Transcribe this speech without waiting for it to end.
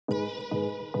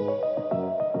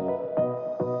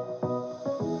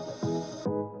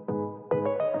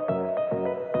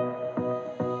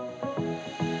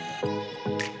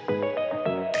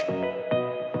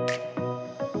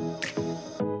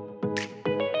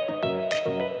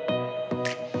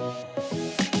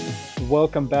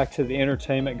welcome back to the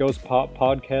Entertainment Goes Pop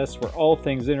podcast, where all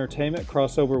things entertainment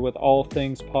cross over with all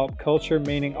things pop culture,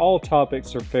 meaning all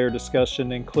topics are fair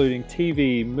discussion, including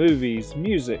TV, movies,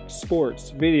 music, sports,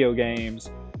 video games.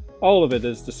 All of it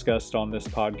is discussed on this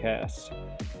podcast.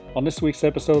 On this week's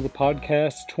episode of the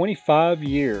podcast, 25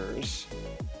 years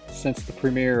since the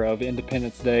premiere of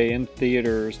Independence Day in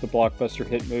theaters, the blockbuster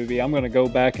hit movie, I'm going to go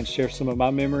back and share some of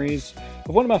my memories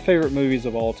of one of my favorite movies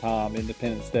of all time,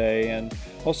 Independence Day, and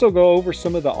also go over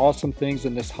some of the awesome things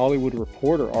in this Hollywood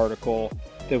Reporter article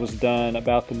that was done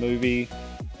about the movie,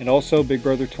 and also Big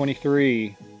Brother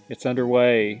 23. It's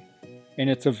underway, and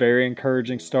it's a very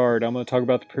encouraging start. I'm going to talk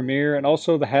about the premiere and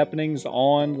also the happenings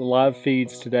on the live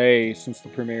feeds today since the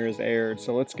premiere has aired.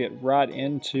 So let's get right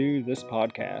into this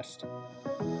podcast.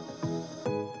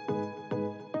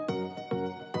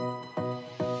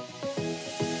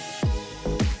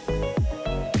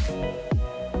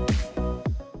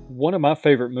 One of my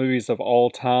favorite movies of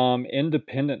all time,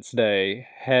 Independence Day,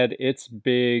 had its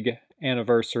big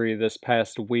anniversary this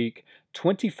past week.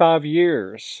 25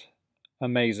 years,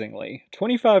 amazingly.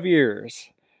 25 years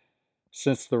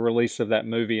since the release of that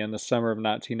movie in the summer of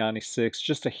 1996.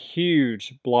 Just a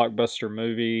huge blockbuster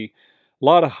movie. A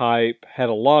lot of hype, had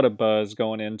a lot of buzz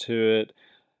going into it.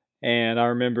 And I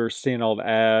remember seeing all the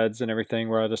ads and everything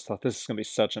where I just thought this is going to be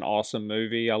such an awesome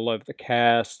movie. I loved the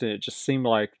cast, and it just seemed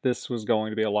like this was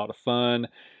going to be a lot of fun.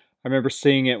 I remember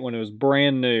seeing it when it was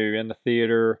brand new in the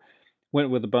theater, went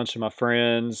with a bunch of my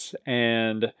friends,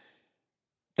 and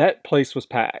that place was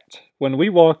packed. When we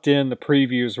walked in, the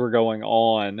previews were going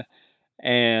on,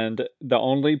 and the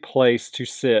only place to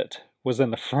sit was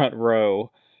in the front row.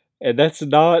 And that's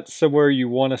not somewhere you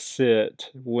want to sit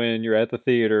when you're at the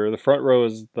theater. The front row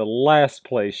is the last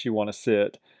place you want to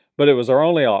sit, but it was our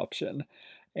only option.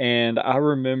 And I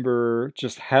remember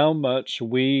just how much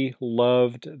we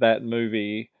loved that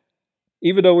movie,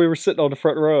 even though we were sitting on the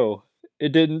front row.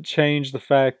 It didn't change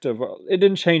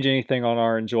anything on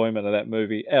our enjoyment of that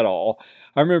movie at all.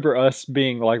 I remember us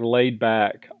being like laid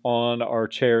back on our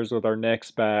chairs with our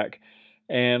necks back.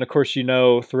 And of course,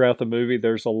 throughout the movie,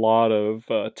 there's a lot of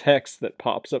text that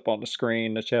pops up on the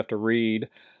screen that you have to read.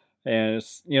 And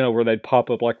where they'd pop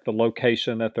up like the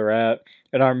location that they're at.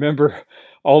 And I remember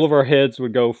all of our heads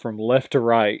would go from left to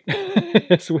right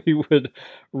as we would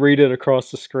read it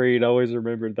across the screen. I always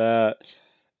remembered that.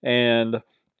 And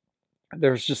it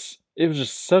was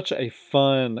just such a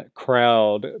fun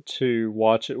crowd to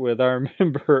watch it with. I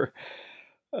remember,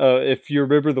 if you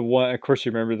remember the one, of course,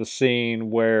 you remember the scene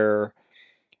where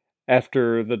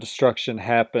after the destruction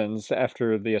happens,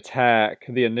 after the attack,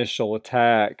 the initial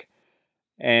attack,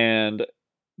 and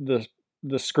the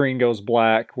the screen goes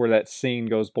black, where that scene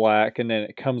goes black, and then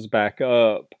it comes back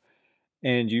up,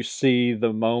 and you see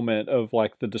the moment of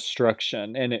like the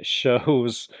destruction, and it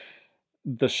shows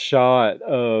the shot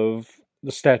of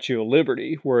the Statue of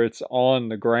Liberty where it's on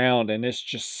the ground, and it's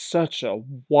just such a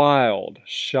wild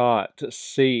shot to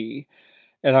see.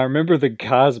 And I remember the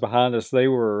guys behind us, they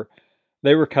were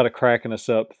kind of cracking us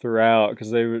up throughout because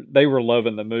they were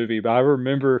loving the movie. But I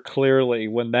remember clearly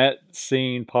when that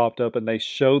scene popped up and they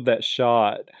showed that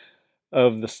shot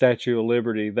of the Statue of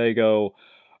Liberty, they go,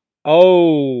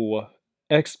 "Oh,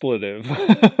 expletive."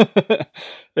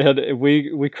 And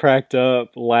we cracked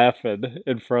up laughing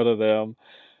in front of them.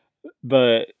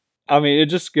 But I mean, it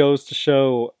just goes to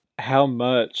show how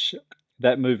much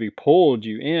that movie pulled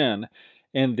you in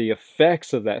and the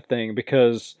effects of that thing,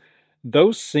 because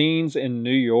those scenes in New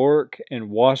York and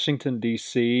Washington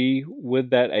D.C.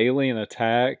 with that alien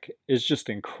attack is just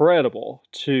incredible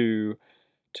to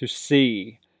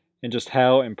see, and just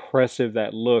how impressive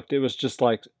that looked. It was just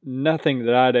like nothing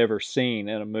that I'd ever seen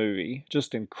in a movie.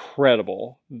 Just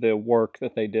incredible, the work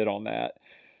that they did on that.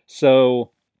 So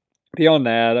beyond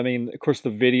that, I mean, of course, the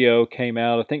video came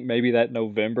out, I think maybe that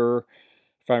November,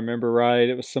 if I remember right.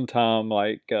 It was sometime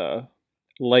like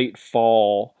late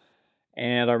fall.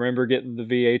 And I remember getting the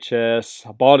VHS.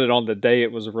 I bought it on the day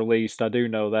it was released. I do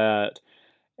know that.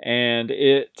 And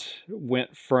it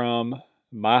went from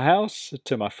my house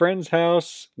to my friend's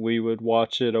house. We would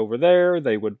watch it over there.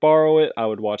 They would borrow it. I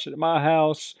would watch it at my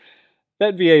house.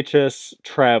 That VHS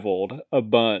traveled a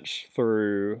bunch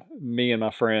through me and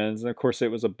my friends. And of course,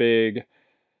 it was a big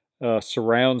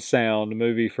surround sound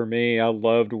movie for me. I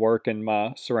loved working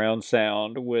my surround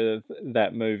sound with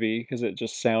that movie because it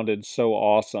just sounded so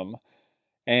awesome.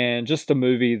 And just a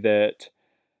movie that,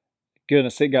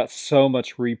 goodness, it got so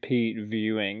much repeat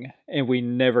viewing, and we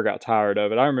never got tired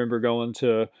of it. I remember going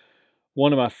to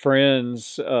one of my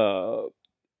friends,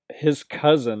 his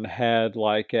cousin had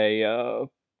like a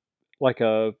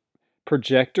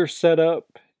projector set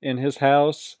up in his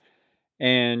house,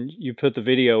 and you put the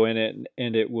video in it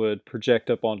and it would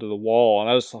project up onto the wall. And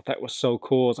I just thought that was so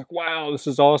cool. I was like, wow, this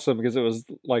is awesome, because it was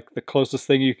like the closest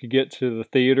thing you could get to the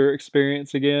theater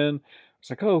experience again.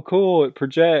 It's like, oh, cool, it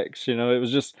projects. It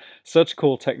was just such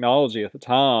cool technology at the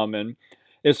time. And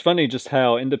it's funny just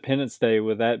how Independence Day,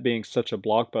 with that being such a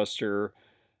blockbuster,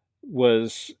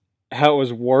 was how it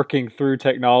was working through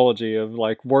technology of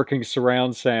like working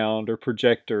surround sound or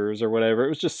projectors or whatever. It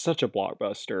was just such a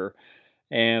blockbuster.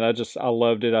 And I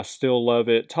loved it. I still love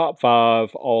it. Top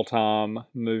five all time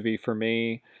movie for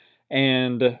me.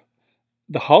 And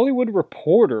the Hollywood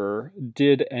Reporter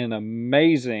did an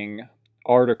amazing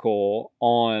article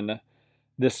on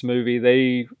this movie.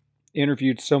 They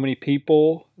interviewed so many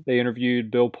people. They interviewed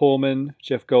Bill Pullman,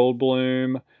 Jeff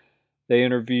Goldblum. They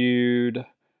interviewed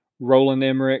Roland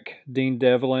Emmerich, Dean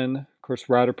Devlin, of course,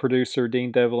 writer producer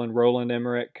Dean Devlin, Roland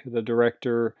Emmerich, the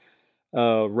director,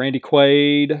 Randy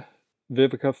Quaid,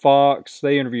 Vivica Fox.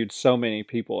 They interviewed so many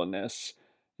people in this.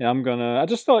 And I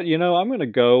just thought, I'm gonna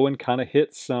go and kind of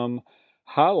hit some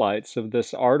highlights of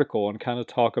this article and kind of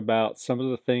talk about some of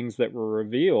the things that were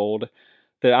revealed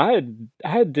that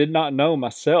I did not know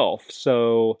myself.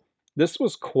 So this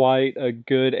was quite a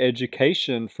good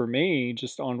education for me,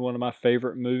 just on one of my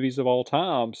favorite movies of all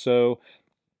time. So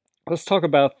let's talk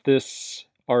about this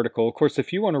article. Of course,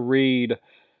 if you want to read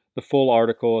the full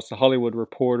article, it's the Hollywood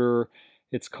Reporter.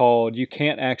 It's called "You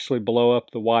Can't Actually Blow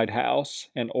Up the White House: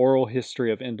 An Oral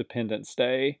History of Independence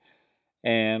Day."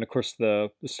 And of course,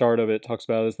 the start of it talks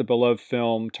about, as the beloved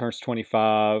film turns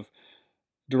 25,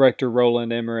 director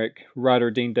Roland Emmerich, writer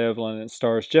Dean Devlin, and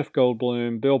stars Jeff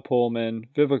Goldblum, Bill Pullman,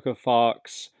 Vivica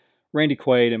Fox, Randy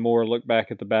Quaid, and more look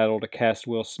back at the battle to cast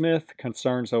Will Smith,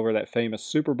 concerns over that famous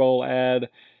Super Bowl ad,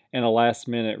 and a last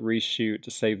minute reshoot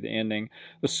to save the ending.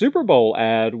 The Super Bowl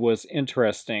ad was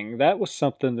interesting. That was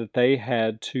something that they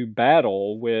had to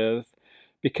battle with,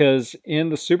 because in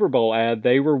the Super Bowl ad,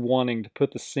 they were wanting to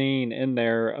put the scene in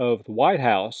there of the White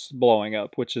House blowing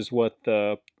up, which is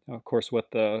of course,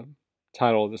 what the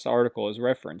title of this article is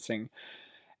referencing.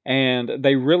 And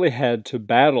they really had to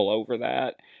battle over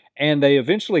that. And they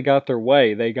eventually got their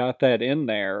way. They got that in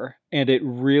there, and it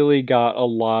really got a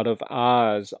lot of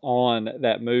eyes on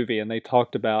that movie. And they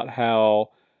talked about how,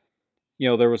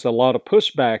 there was a lot of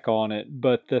pushback on it,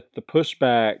 but that the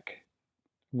pushback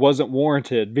wasn't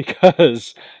warranted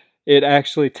because it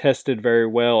actually tested very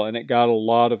well, and it got a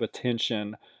lot of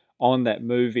attention on that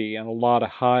movie and a lot of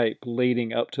hype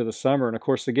leading up to the summer. And of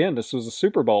course, again, this was a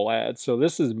Super Bowl ad, so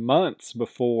this is months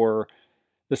before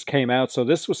this came out. So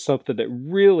this was something that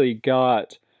really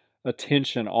got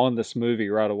attention on this movie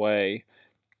right away.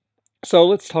 So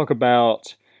let's talk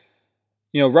about,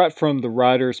 right from the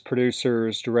writers,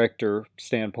 producers, director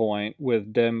standpoint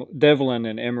with Devlin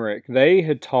and Emmerich. They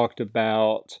had talked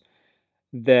about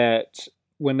that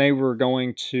when they were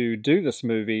going to do this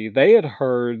movie, they had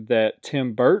heard that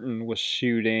Tim Burton was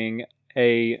shooting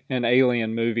an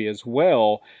alien movie as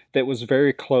well that was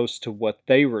very close to what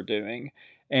they were doing.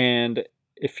 And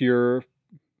if you're a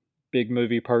big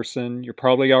movie person, you're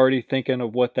probably already thinking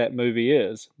of what that movie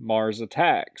is, Mars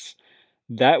Attacks.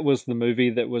 That was the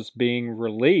movie that was being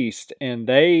released, and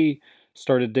they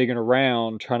started digging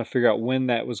around trying to figure out when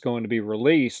that was going to be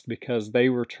released, because they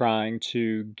were trying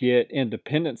to get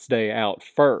Independence Day out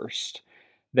first.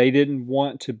 They didn't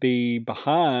want to be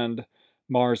behind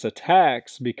Mars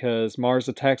Attacks because Mars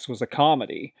Attacks was a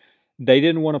comedy. They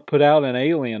didn't want to put out an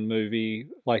alien movie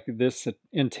like this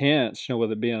intense,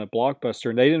 with it being a blockbuster,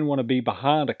 and they didn't want to be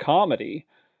behind a comedy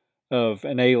of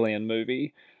an alien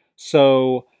movie.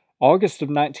 So August of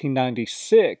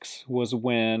 1996 was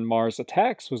when Mars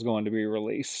Attacks was going to be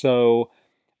released. So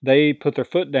they put their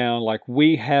foot down, like,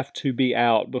 we have to be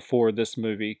out before this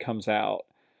movie comes out.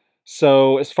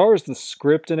 So as far as the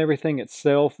script and everything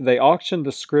itself, they auctioned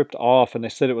the script off, and they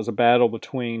said it was a battle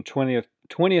between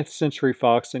 20th Century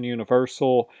Fox and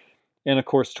Universal, and of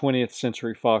course 20th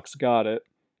Century Fox got it.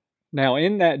 Now,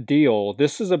 in that deal,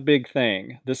 this is a big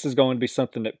thing. This is going to be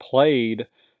something that played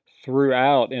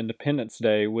throughout Independence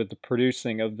Day with the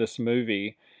producing of this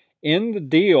movie. In the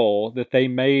deal that they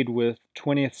made with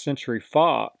 20th Century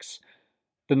Fox,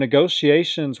 the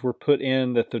negotiations were put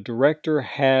in that the director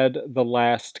had the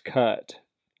last cut.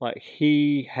 Like,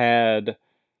 he had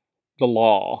the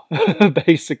law,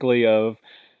 basically, of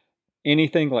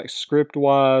anything like script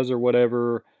wise or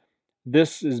whatever.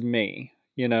 This is me,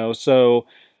 so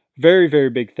very, very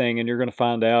big thing. And you're going to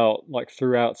find out, like,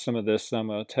 throughout some of this I'm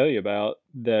going to tell you about,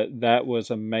 that was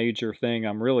a major thing.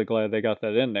 I'm really glad they got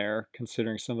that in there,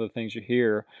 considering some of the things you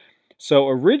hear. So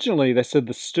originally they said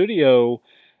the studio,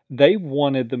 they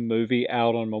wanted the movie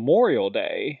out on Memorial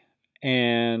Day,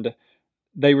 and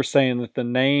they were saying that the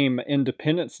name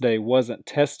Independence Day wasn't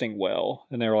testing well.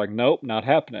 And they were like, nope, not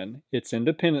happening. It's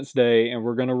Independence Day, and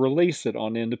we're going to release it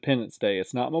on Independence Day.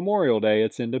 It's not Memorial Day,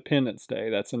 it's Independence Day.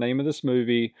 That's the name of this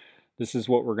movie. This is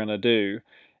what we're going to do.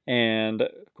 And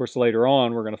of course, later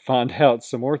on, we're going to find out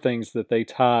some more things that they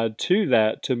tied to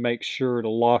that to make sure to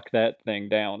lock that thing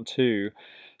down, too.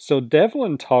 So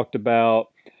Devlin talked about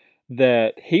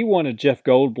that he wanted Jeff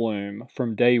Goldblum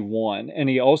from day one, and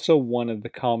he also wanted the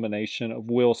combination of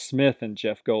Will Smith and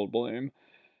Jeff Goldblum.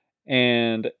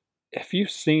 And if you've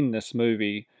seen this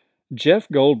movie, Jeff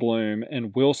Goldblum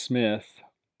and Will Smith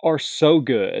are so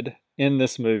good in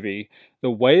this movie.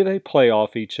 The way they play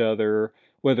off each other,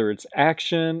 whether it's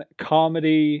action,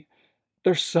 comedy,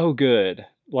 they're so good.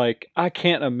 Like, I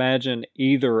can't imagine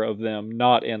either of them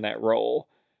not in that role.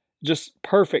 Just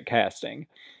perfect casting.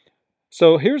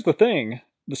 So here's the thing,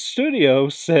 the studio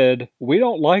said, we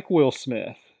don't like Will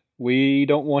Smith. We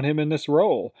don't want him in this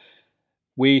role.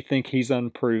 We think he's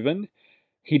unproven.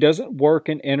 He doesn't work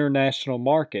in international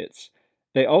markets.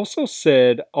 They also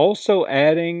said, also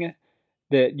adding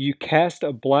that you cast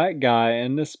a black guy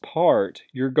in this part,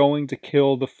 you're going to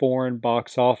kill the foreign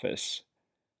box office.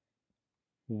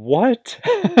 What?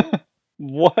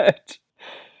 What?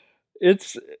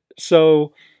 It's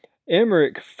so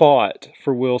Emmerich fought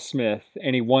for Will Smith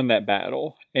and he won that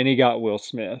battle and he got Will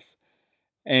Smith.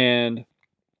 And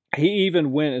he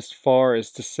even went as far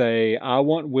as to say, I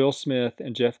want Will Smith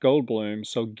and Jeff Goldblum,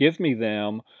 so give me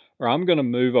them or I'm going to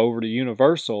move over to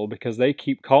Universal because they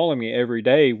keep calling me every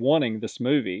day wanting this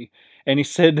movie. And he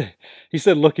said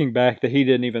looking back that he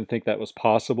didn't even think that was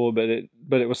possible, but it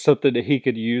was something that he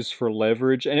could use for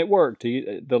leverage and it worked.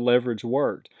 The leverage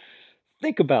worked.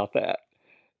 Think about that.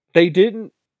 They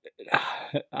didn't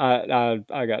I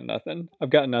got nothing. I've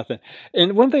got nothing.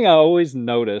 And one thing I always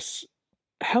notice,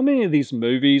 how many of these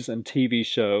movies and TV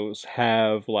shows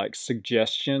have like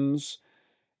suggestions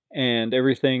and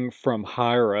everything from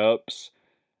higher ups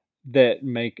that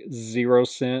make zero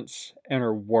sense and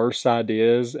are worse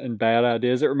ideas and bad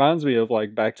ideas? It reminds me of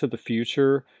like Back to the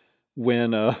Future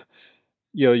when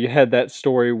you had that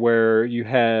story where you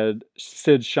had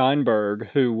Sid Sheinberg,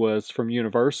 who was from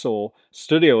Universal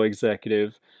studio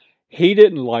executive. He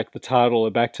didn't like the title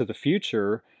of Back to the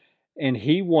Future, and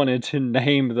he wanted to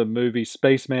name the movie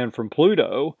Spaceman from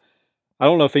Pluto. I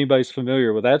don't know if anybody's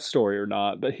familiar with that story or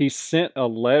not, but he sent a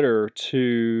letter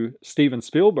to Steven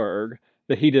Spielberg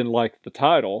that he didn't like the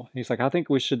title. He's like, I think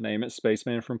we should name it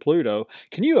Spaceman from Pluto.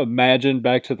 Can you imagine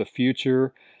Back to the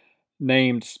Future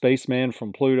named Spaceman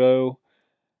from Pluto?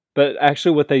 But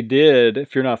actually, what they did,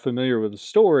 if you're not familiar with the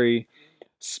story,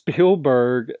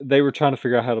 Spielberg, they were trying to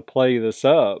figure out how to play this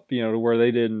up, to where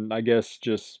they didn't, I guess,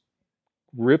 just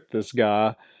rip this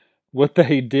guy. What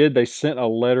they did, they sent a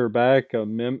letter back,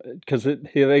 because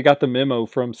they got the memo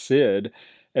from Sid,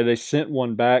 and they sent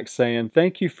one back saying,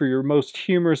 "Thank you for your most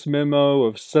humorous memo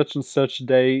of such and such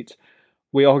date.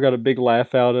 We all got a big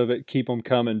laugh out of it. Keep them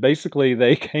coming." Basically,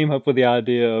 they came up with the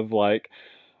idea of like,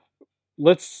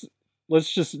 let's let's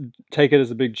just take it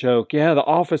as a big joke. Yeah, The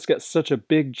Office got such a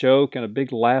big joke and a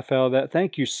big laugh out of that.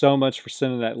 Thank you so much for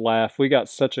sending that laugh. We got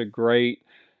such a great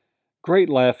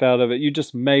laugh out of it. You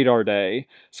just made our day.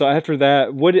 So after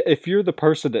that, what if you're the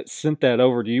person that sent that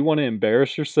over? Do you want to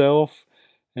embarrass yourself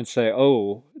and say,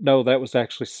 "Oh, no, that was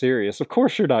actually serious"? Of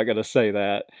course you're not going to say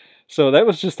that. So that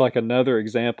was just like another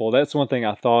example. That's one thing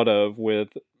I thought of with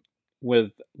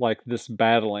like this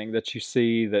battling that you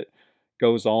see that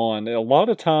goes on. A lot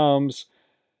of times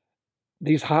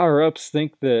these higher ups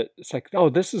think that it's like, oh,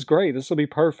 this is great. This will be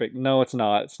perfect. No, it's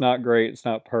not. It's not great. It's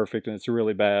not perfect. And it's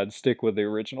really bad. Stick with the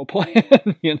original plan.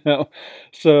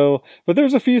 So, but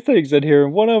there's a few things in here.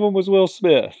 And one of them was Will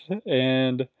Smith.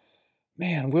 And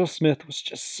man, Will Smith was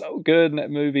just so good in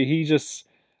that movie.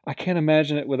 I can't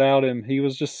imagine it without him. He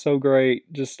was just so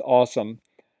great. Just awesome.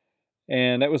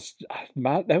 And that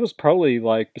was probably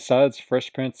like, besides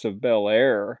Fresh Prince of Bel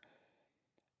Air,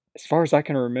 as far as I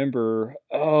can remember,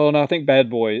 oh no, I think Bad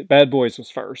Boys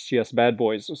was first. Yes, Bad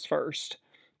Boys was first.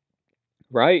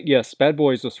 Right? Yes, Bad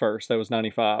Boys was first. That was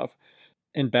 95.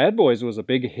 And Bad Boys was a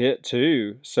big hit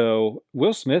too. So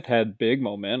Will Smith had big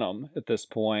momentum at this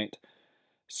point.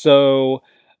 So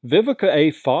Vivica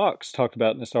A. Fox talked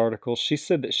about in this article, she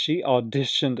said that she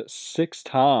auditioned 6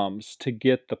 times to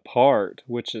get the part,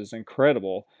 which is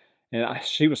incredible. And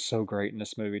she was so great in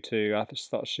this movie too. I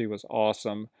just thought she was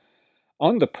awesome.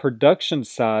 On the production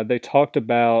side, they talked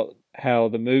about how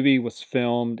the movie was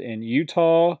filmed in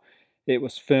Utah, it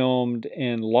was filmed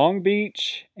in Long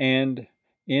Beach, and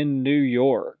in New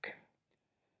York.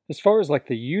 As far as like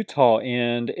the Utah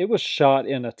end, it was shot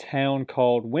in a town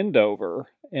called Wendover,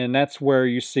 and that's where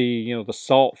you see, the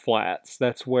salt flats.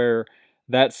 That's where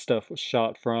that stuff was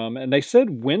shot from. And they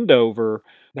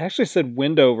actually said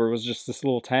Wendover was just this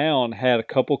little town, had a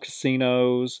couple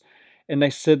casinos, and they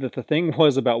said that the thing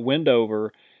was about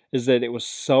Wendover is that it was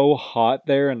so hot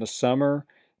there in the summer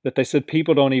that they said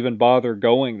people don't even bother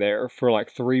going there for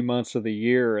like 3 months of the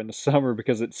year in the summer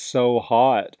because it's so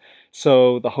hot.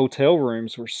 So the hotel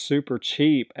rooms were super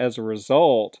cheap as a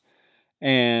result.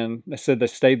 And they said they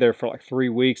stayed there for like 3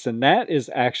 weeks. And that is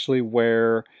actually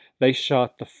where they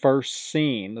shot the first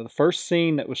scene. The first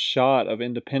scene that was shot of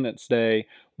Independence Day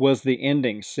was the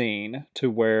ending scene to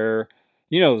where,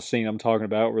 the scene I'm talking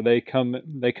about, where they come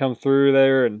through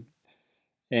there and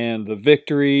the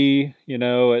victory,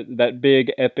 that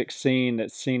big epic scene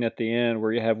that's seen at the end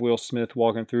where you have Will Smith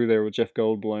walking through there with Jeff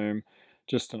Goldblum.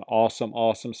 Just an awesome,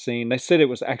 awesome scene. They said it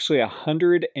was actually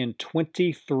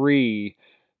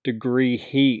 123-degree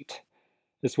heat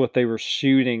is what they were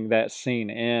shooting that scene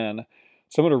in.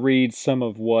 So I'm going to read some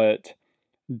of what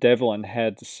Devlin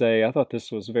had to say. I thought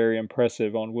this was very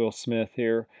impressive on Will Smith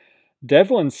here.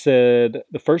 Devlin said,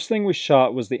 the first thing we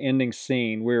shot was the ending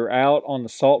scene. We were out on the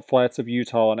salt flats of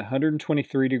Utah in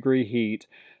 123-degree heat.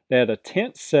 They had a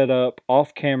tent set up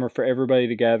off camera for everybody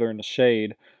to gather in the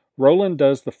shade. Roland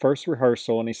does the first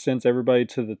rehearsal and he sends everybody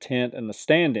to the tent and the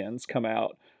stand ins come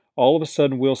out. All of a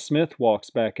sudden, Will Smith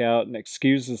walks back out and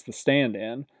excuses the stand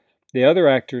in. The other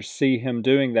actors see him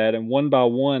doing that, and one by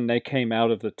one they came out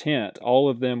of the tent. All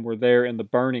of them were there in the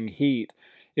burning heat.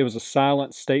 It was a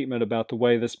silent statement about the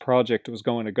way this project was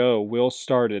going to go. Will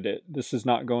started it. This is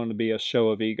not going to be a show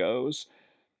of egos.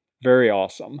 Very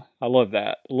awesome. I love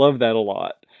that. Love that a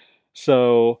lot.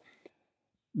 So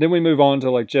then we move on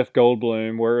to like Jeff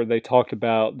Goldblum, where they talked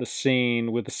about the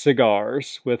scene with the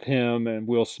cigars with him and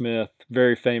Will Smith.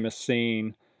 Very famous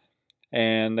scene.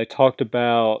 And they talked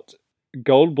about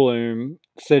Goldblum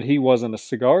said he wasn't a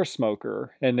cigar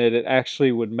smoker and that it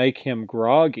actually would make him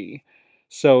groggy.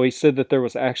 So he said that there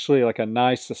was actually like a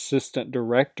nice assistant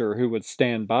director who would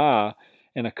stand by,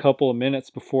 and a couple of minutes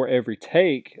before every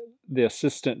take, the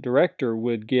assistant director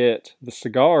would get the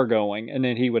cigar going and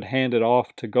then he would hand it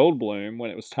off to Goldblum when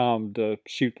it was time to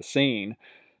shoot the scene.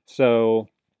 So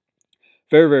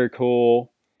very, very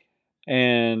cool.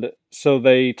 And so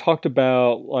they talked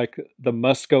about like the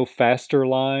must go faster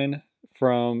line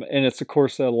and it's of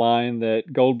course a line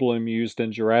that Goldblum used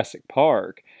in Jurassic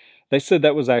Park. They said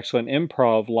that was actually an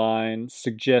improv line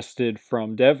suggested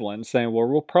from Devlin saying, well,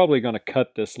 we're probably going to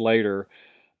cut this later,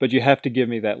 but you have to give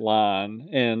me that line.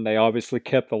 And they obviously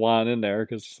kept the line in there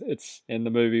because it's in the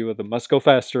movie with the must go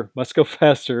faster, must go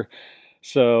faster.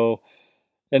 So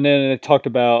and then it talked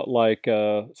about like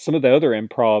some of the other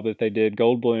improv that they did.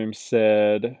 Goldblum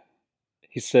said,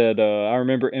 he said, I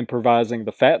remember improvising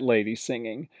the fat lady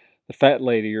singing. The fat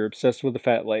lady, you're obsessed with the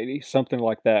fat lady, something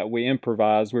like that. We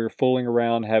improvised. We were fooling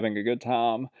around, having a good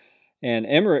time. And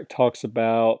Emmerich talks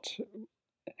about,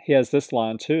 he has this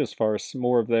line too, as far as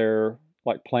more of their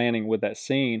like planning with that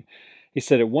scene. He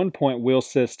said, at one point, Will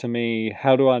says to me,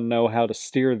 how do I know how to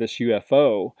steer this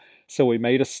UFO? So we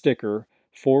made a sticker,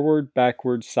 forward,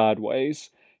 backward,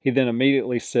 sideways. He then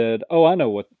immediately said, oh, I know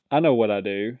what I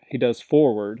do. He does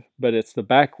forward, but it's the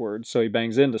backward, so he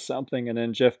bangs into something. And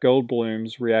then Jeff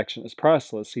Goldblum's reaction is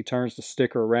priceless. He turns the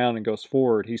sticker around and goes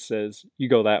forward. He says, you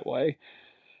go that way.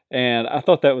 And I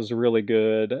thought that was a really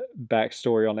good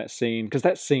backstory on that scene because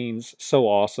that scene's so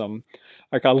awesome.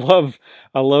 Like I love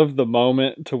the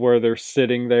moment to where they're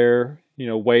sitting there,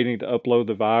 waiting to upload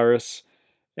the virus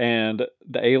and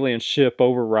the alien ship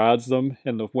overrides them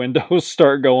and the windows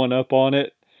start going up on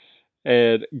it.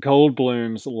 And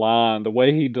Goldblum's line, the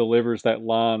way he delivers that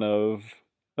line of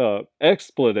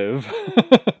expletive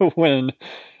when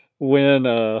when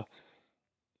uh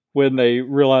when they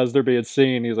realize they're being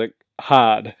seen, he's like,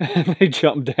 hide. And they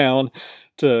jump down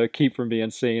to keep from being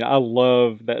seen. I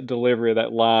love that delivery of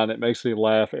that line. It makes me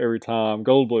laugh every time.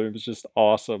 Goldblum is just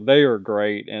awesome. They are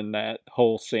great in that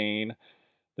whole scene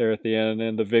there at the end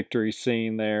and the victory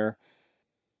scene there.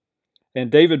 And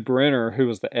David Brenner, who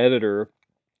was the editor,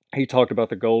 he talked about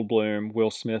the Goldblum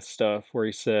Will Smith stuff where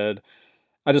he said,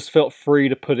 I just felt free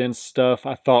to put in stuff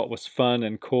I thought was fun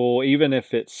and cool, even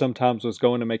if it sometimes was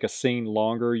going to make a scene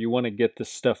longer. You want to get this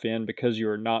stuff in because you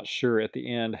are not sure at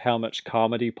the end how much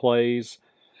comedy plays.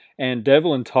 And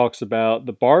Devlin talks about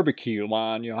the barbecue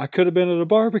line. I could have been at a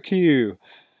barbecue.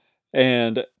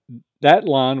 And that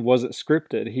line wasn't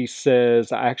scripted. He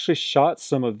says, I actually shot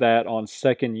some of that on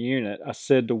second unit. I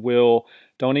said to Will,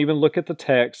 don't even look at the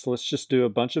text. Let's just do a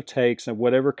bunch of takes and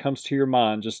whatever comes to your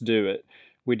mind, just do it.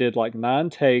 We did like 9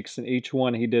 takes, and each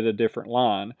one he did a different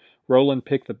line. Roland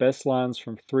picked the best lines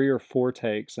from 3 or 4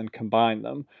 takes and combined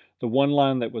them. The one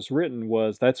line that was written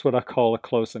was, "That's what I call a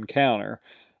close encounter."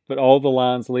 But all the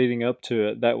lines leading up to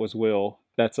it, that was Will.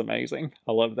 That's amazing.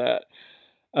 I love that.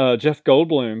 Jeff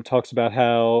Goldblum talks about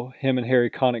how him and Harry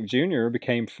Connick Jr.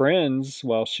 became friends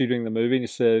while shooting the movie. He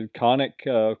said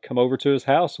Connick come over to his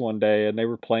house one day and they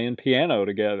were playing piano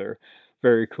together.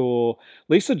 Very cool.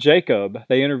 Lisa Jacob,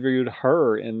 they interviewed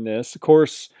her in this. Of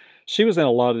course, she was in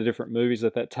a lot of different movies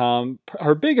at that time.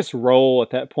 Her biggest role at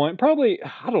that point, probably,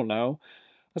 I don't know.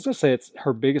 I was gonna say it's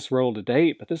her biggest role to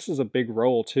date, but this is a big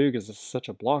role too because it's such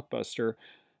a blockbuster.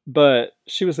 But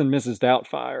she was in Mrs.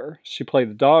 Doubtfire. She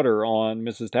played the daughter on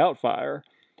Mrs. Doubtfire,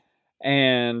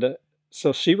 and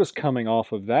so she was coming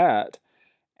off of that,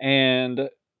 and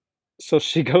so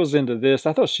she goes into this.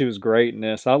 I thought she was great in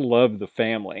this. I loved the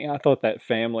family. I thought that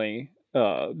family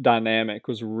dynamic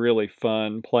was really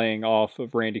fun, playing off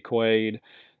of Randy Quaid.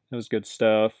 It was good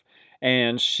stuff.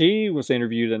 And she was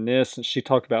interviewed in this, and she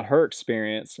talked about her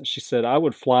experience. And she said, I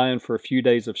would fly in for a few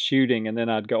days of shooting, and then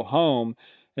I'd go home.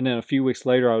 And then a few weeks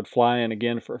later, I would fly in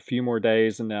again for a few more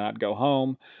days, and then I'd go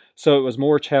home. So it was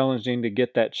more challenging to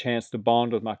get that chance to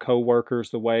bond with my coworkers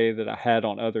the way that I had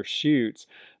on other shoots.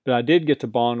 But I did get to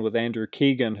bond with Andrew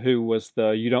Keegan, who was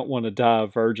the "you don't want to die a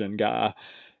virgin" guy.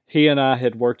 He and I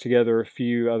had worked together a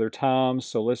few other times,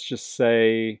 so let's just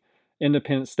say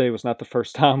Independence Day was not the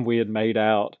first time we had made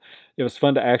out. It was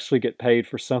fun to actually get paid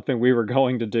for something we were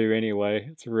going to do anyway.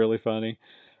 It's really funny.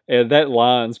 And that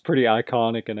line's pretty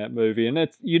iconic in that movie. And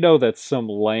it's, that's some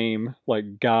lame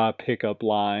like guy pickup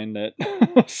line that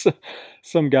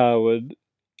some guy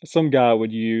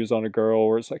would use on a girl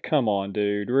where it's like, come on,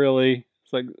 dude, really?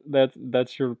 It's like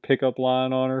that's your pickup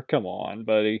line on her? Come on,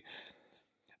 buddy.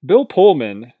 Bill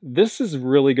Pullman, this is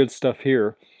really good stuff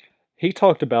here. He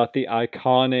talked about the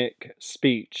iconic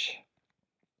speech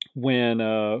when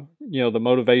the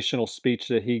motivational speech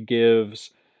that he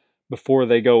gives before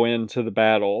they go into the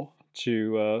battle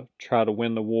to try to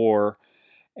win the war.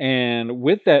 And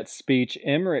with that speech,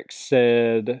 Emmerich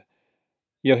said,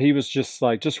 he was just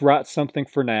like, just write something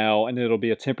for now and it'll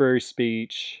be a temporary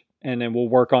speech and then we'll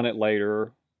work on it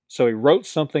later. So he wrote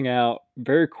something out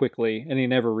very quickly and he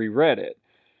never reread it.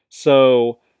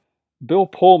 So Bill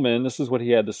Pullman, this is what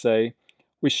he had to say.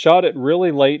 We shot it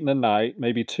really late in the night,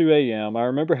 maybe 2 a.m. I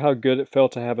remember how good it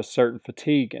felt to have a certain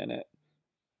fatigue in it.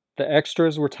 The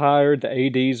extras were tired, the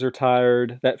ADs are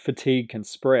tired, that fatigue can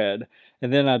spread.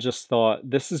 And then I just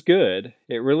thought, this is good.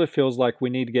 It really feels like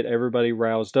we need to get everybody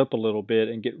roused up a little bit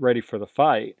and get ready for the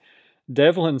fight.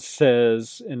 Devlin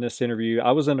says in this interview,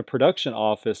 I was in a production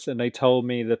office and they told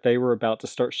me that they were about to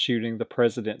start shooting the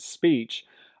president's speech.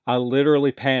 I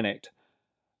literally panicked.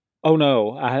 Oh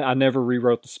no, I never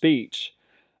rewrote the speech.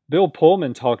 Bill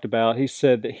Pullman talked about, he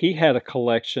said that he had a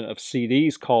collection of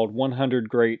CDs called 100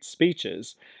 Great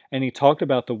Speeches, and he talked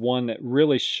about the one that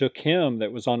really shook him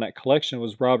that was on that collection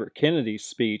was Robert Kennedy's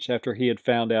speech after he had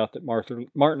found out that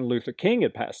Martin Luther King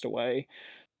had passed away.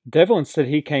 Devlin said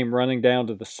he came running down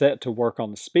to the set to work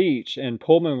on the speech, and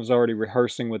Pullman was already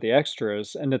rehearsing with the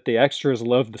extras, and that the extras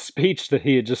loved the speech that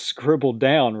he had just scribbled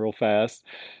down real fast.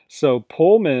 So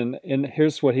Pullman, and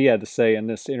here's what he had to say in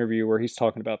this interview where he's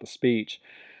talking about the speech.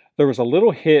 There was a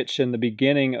little hitch in the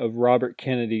beginning of Robert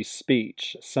Kennedy's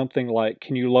speech, something like,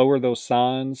 "Can you lower those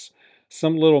signs?"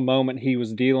 Some little moment he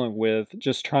was dealing with,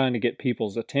 just trying to get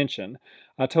people's attention.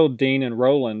 I told Dean and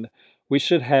Roland, we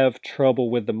should have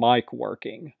trouble with the mic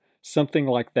working. Something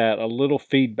like that, a little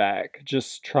feedback,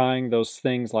 just trying those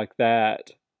things like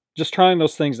that. Just trying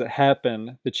those things that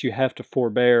happen that you have to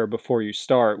forbear before you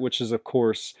start, which is, of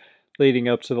course, leading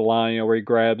up to the line, where he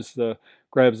grabs the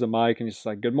mic and he's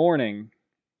like, "Good morning,"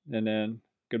 and then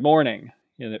 "good morning,"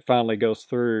 and it finally goes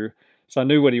through. So I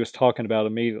knew what he was talking about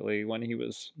immediately when he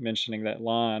was mentioning that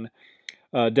line.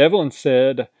 Devlin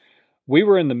said, we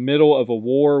were in the middle of a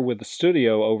war with the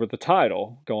studio over the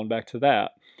title, going back to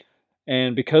that.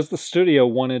 And because the studio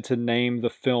wanted to name the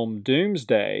film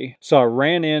Doomsday, so I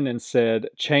ran in and said,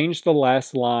 change the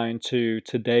last line to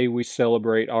 "Today we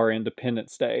celebrate our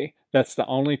Independence Day." That's the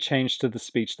only change to the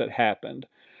speech that happened.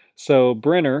 So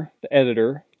Brenner, the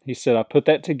editor, he said, I put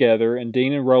that together, and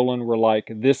Dean and Roland were like,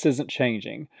 this isn't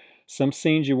changing. Some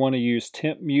scenes you want to use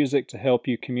temp music to help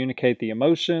you communicate the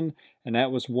emotion, and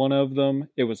that was one of them.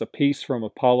 It was a piece from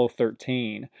Apollo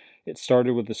 13. It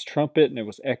started with this trumpet, and it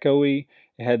was echoey.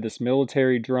 It had this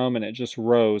military drum, and it just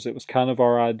rose. It was kind of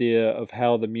our idea of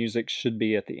how the music should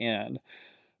be at the end.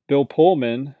 Bill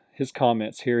Pullman, his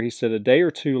comments here, he said, a day or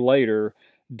two later,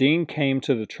 Dean came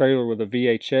to the trailer with a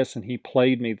VHS and he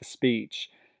played me the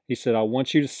speech. He said, I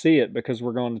want you to see it because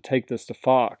we're going to take this to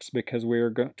Fox because we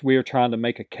are trying to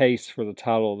make a case for the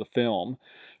title of the film.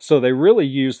 So they really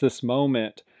used this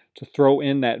moment to throw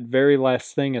in that very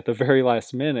last thing at the very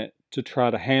last minute to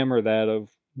try to hammer that of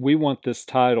we want this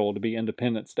title to be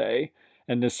Independence Day,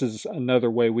 and this is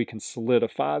another way we can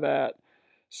solidify that.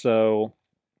 So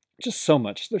just so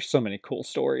much. There's so many cool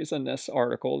stories in this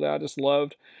article that I just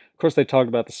loved. Of course, they talked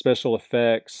about the special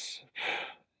effects.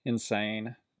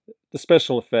 Insane. The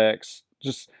special effects,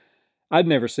 just I'd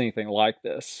never seen anything like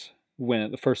this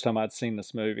when the first time I'd seen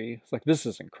this movie. It's like this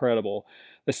is incredible.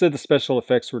 They said the special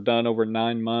effects were done over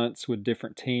 9 months with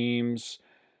different teams.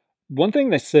 One thing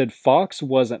they said, Fox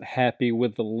wasn't happy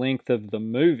with the length of the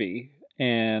movie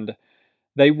and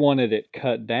they wanted it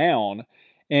cut down.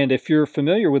 And if you're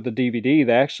familiar with the DVD,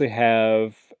 they actually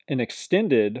have an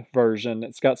extended version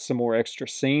that's got some more extra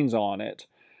scenes on it.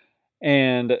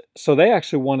 And so they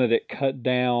actually wanted it cut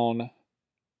down,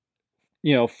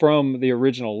 from the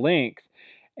original length.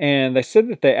 And they said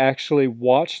that they actually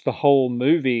watched the whole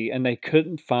movie and they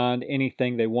couldn't find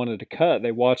anything they wanted to cut.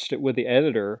 They watched it with the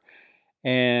editor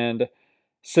and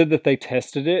said that they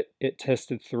tested it. It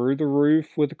tested through the roof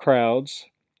with the crowds.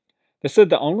 They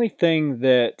said the only thing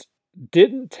that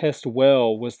didn't test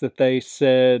well was that they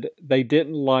said they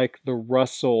didn't like the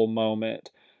Russell moment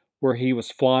where he was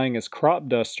flying his crop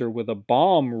duster with a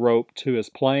bomb roped to his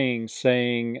plane,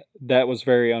 saying that was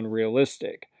very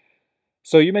unrealistic.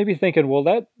 So you may be thinking,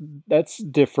 well, that's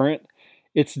different.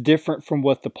 It's different from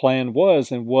what the plan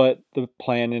was and what the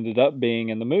plan ended up being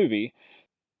in the movie.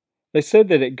 They said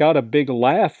that it got a big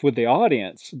laugh with the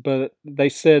audience, but they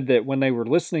said that when they were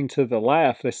listening to the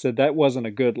laugh, they said that wasn't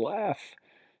a good laugh.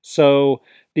 So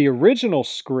the original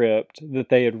script that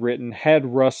they had written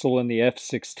had Russell in the F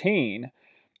 16.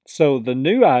 So the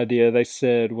new idea, they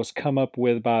said, was come up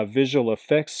with by a visual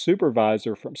effects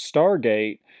supervisor from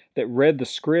Stargate that read the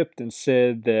script and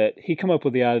said that he come up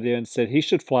with the idea and said he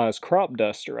should fly his crop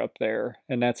duster up there,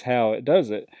 and that's how it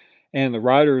does it. And the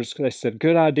writers, they said,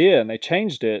 good idea, and they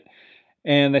changed it.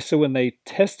 And they said when they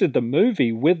tested the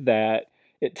movie with that,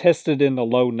 it tested in the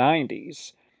low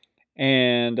 90s.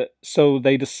 And so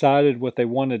they decided what they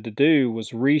wanted to do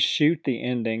was reshoot the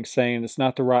ending, saying it's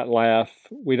not the right laugh.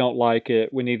 We don't like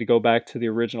it. We need to go back to the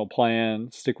original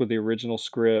plan, stick with the original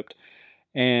script.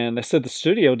 And they said the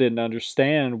studio didn't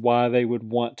understand why they would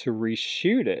want to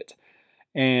reshoot it.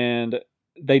 And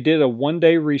they did a 1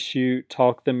 day reshoot,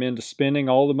 talked them into spending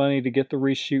all the money to get the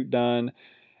reshoot done.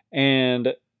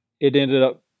 And it ended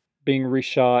up being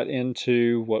reshot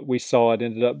into what we saw it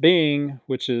ended up being,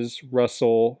 which is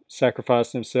Russell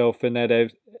sacrificing himself in that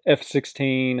F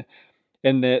 16,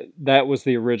 and that was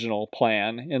the original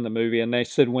plan in the movie. And they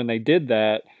said when they did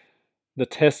that, the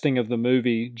testing of the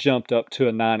movie jumped up to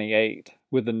a 98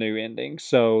 with the new ending.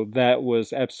 So that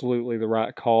was absolutely the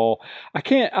right call.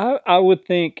 I would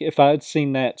think if I had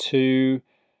seen that too,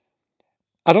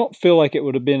 I don't feel like it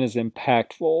would have been as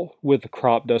impactful with the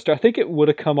crop duster. I think it would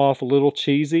have come off a little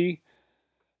cheesy,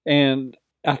 and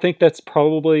I think that's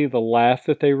probably the laugh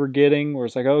that they were getting, where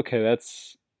it's like, okay,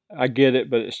 I get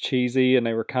it, but it's cheesy, and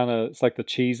they were kind of, it's like the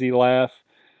cheesy laugh.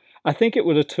 I think it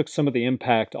would have took some of the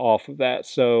impact off of that.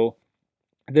 So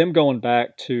them going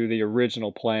back to the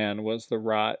original plan was the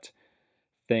right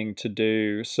thing to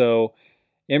do. So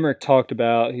Emmerich talked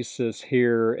about, he says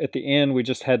here, at the end, we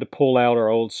just had to pull out our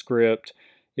old script.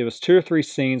 It was 2 or 3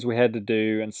 scenes we had to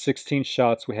do and 16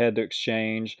 shots we had to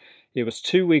exchange. It was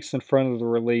 2 weeks in front of the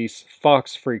release.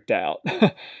 Fox freaked out.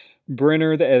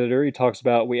 Brenner, the editor, he talks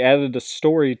about, we added a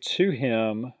story to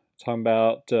him, talking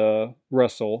about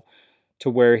Russell, to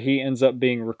where he ends up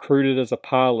being recruited as a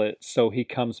pilot, so he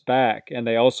comes back. And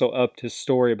they also upped his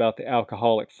story about the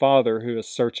alcoholic father who is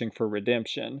searching for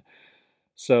redemption.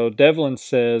 So Devlin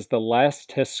says the last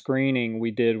test screening we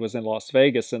did was in Las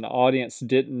Vegas and the audience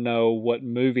didn't know what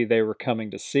movie they were coming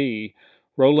to see.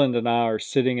 Roland and I are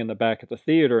sitting in the back of the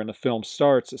theater and the film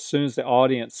starts. As soon as the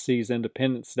audience sees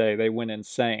Independence Day, they went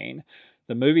insane.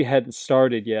 The movie hadn't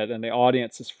started yet and the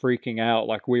audience is freaking out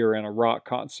like we were in a rock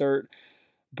concert.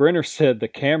 Brenner said the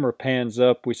camera pans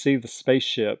up, we see the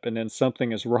spaceship, and then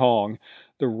something is wrong.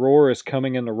 The roar is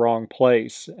coming in the wrong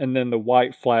place, and then the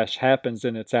white flash happens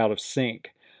and it's out of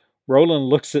sync. Roland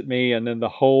looks at me, and then the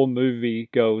whole movie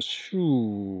goes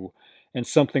shoo, and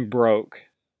something broke.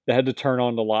 They had to turn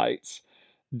on the lights.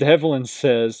 Devlin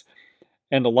says,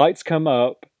 and the lights come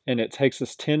up, and it takes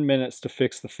us 10 minutes to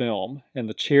fix the film, and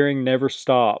the cheering never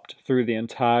stopped through the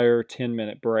entire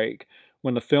 10-minute break.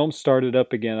 When the film started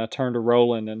up again, I turned to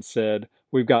Roland and said,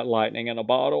 we've got lightning in a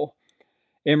bottle.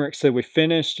 Emmerich said, "We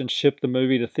finished and shipped the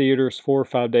movie to theaters 4 or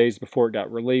 5 days before it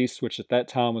got released, which at that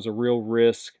time was a real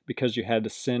risk because you had to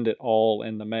send it all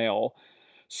in the mail."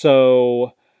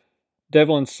 So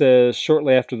Devlin says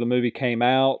shortly after the movie came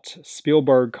out,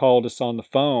 Spielberg called us on the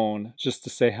phone just to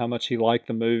say how much he liked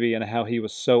the movie and how he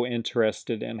was so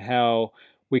interested in how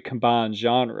we combine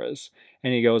genres.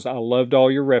 And he goes, "I loved all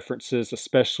your references,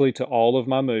 especially to all of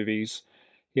my movies."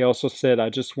 He also said, "I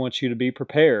just want you to be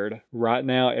prepared. Right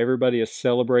now, everybody is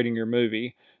celebrating your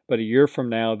movie, but a year from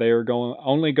now, they are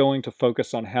only going to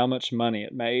focus on how much money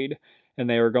it made, and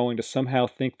they are going to somehow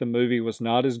think the movie was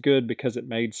not as good because it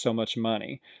made so much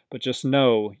money. But just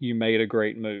know you made a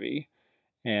great movie."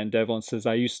 And Devlin says,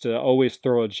 "I used to always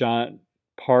throw a giant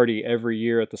party every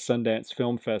year at the Sundance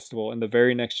Film Festival. And the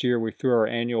very next year, we threw our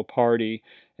annual party,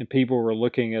 and people were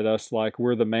looking at us like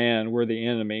we're the man, we're the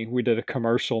enemy. We did a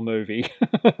commercial movie."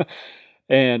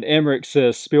 And Emmerich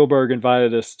says Spielberg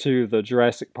invited us to the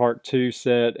Jurassic Park 2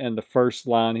 set, and the first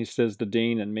line he says to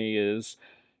Dean and me is,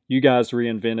 "You guys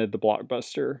reinvented the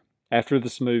blockbuster. After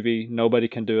this movie, nobody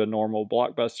can do a normal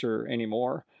blockbuster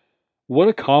anymore." What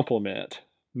a compliment.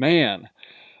 Man.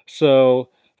 So,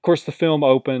 of course, the film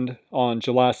opened on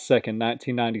July 2nd,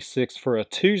 1996 for a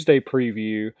Tuesday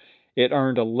preview. It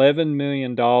earned $11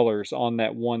 million on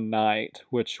that one night,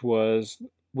 which was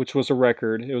a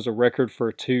record. It was a record for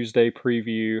a Tuesday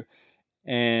preview,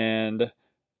 and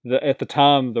at the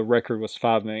time the record was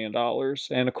 $5 million.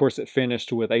 And of course, it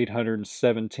finished with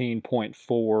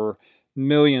 $817.4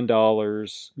 million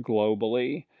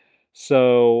globally.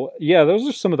 So, yeah, those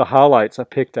are some of the highlights I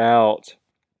picked out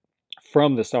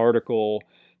from this article.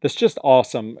 That's just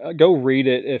awesome. Go read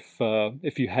it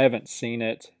if you haven't seen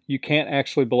it. You Can't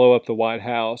Actually Blow Up the White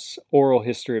House: Oral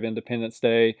History of Independence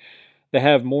Day. They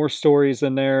have more stories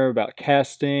in there about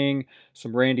casting,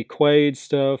 some Randy Quaid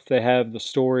stuff. They have the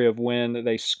story of when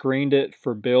they screened it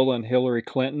for Bill and Hillary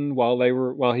Clinton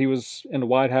while he was in the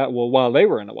White House. Well, while they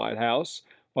were in the White House,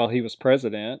 while he was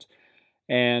president.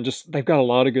 And just they've got a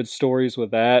lot of good stories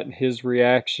with that and his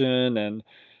reaction. And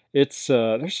it's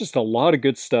there's just a lot of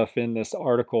good stuff in this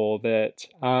article that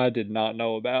I did not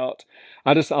know about.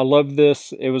 I love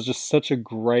this. It was just such a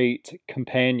great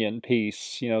companion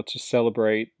piece, to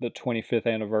celebrate the 25th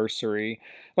anniversary.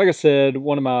 Like I said,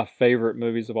 one of my favorite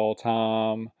movies of all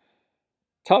time,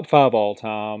 top five all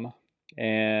time,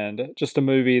 and just a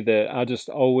movie that I just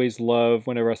always love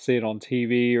whenever I see it on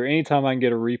TV or anytime I can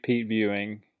get a repeat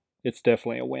viewing. It's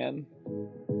definitely a win.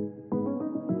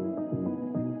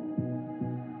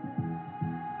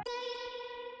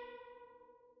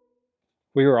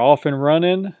 We were off and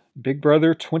running. Big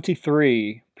Brother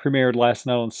 23 premiered last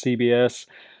night on CBS.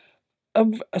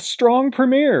 A strong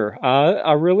premiere.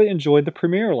 I really enjoyed the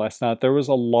premiere last night. There was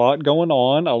a lot going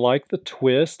on. I liked the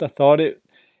twist. I thought it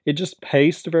just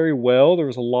paced very well. There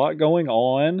was a lot going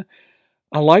on.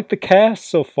 I like the cast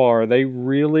so far. They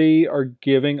really are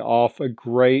giving off a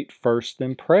great first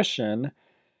impression.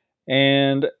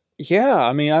 And yeah,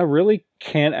 I mean, I really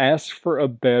can't ask for a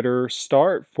better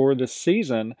start for this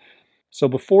season. So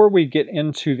before we get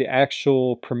into the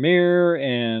actual premiere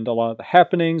and a lot of the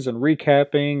happenings and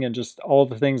recapping and just all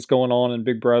the things going on in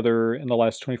Big Brother in the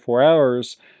last 24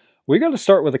 hours, we got to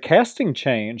start with a casting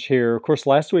change here. Of course,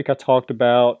 last week I talked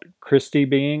about Christy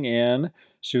being in.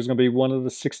 She was going to be one of the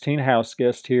 16 house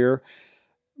guests here.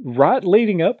 Right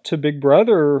leading up to Big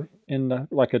Brother,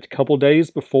 like a couple days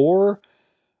before,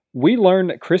 we learned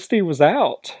that Christy was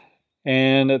out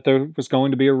and that there was going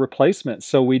to be a replacement.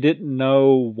 So we didn't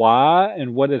know why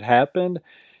and what had happened.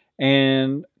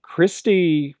 And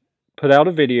Christy put out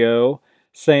a video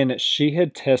saying that she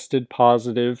had tested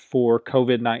positive for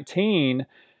COVID 19,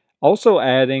 also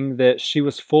adding that she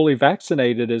was fully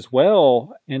vaccinated as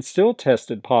well and still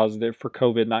tested positive for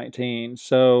COVID 19.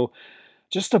 So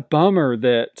just a bummer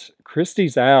that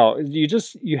Christy's out.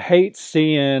 You hate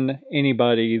seeing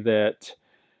anybody that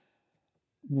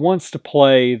wants to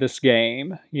play this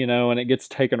game, and it gets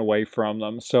taken away from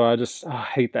them. So I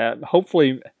hate that.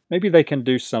 Hopefully, maybe they can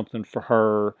do something for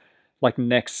her like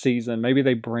next season. Maybe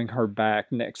they bring her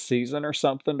back next season or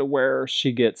something to where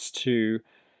she gets to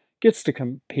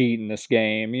compete in this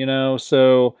game.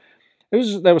 So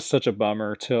that was such a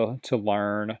bummer to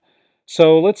learn.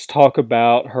 So let's talk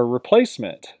about her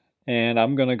replacement. And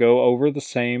I'm going to go over the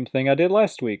same thing I did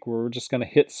last week. We're just going to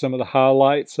hit some of the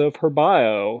highlights of her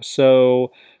bio.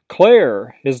 So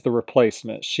Claire is the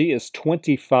replacement. She is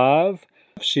 25.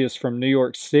 She is from New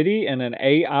York City and an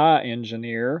AI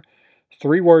engineer.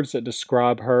 Three words that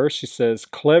describe her. She says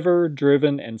clever,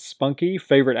 driven, and spunky.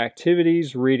 Favorite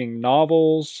activities: reading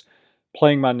novels,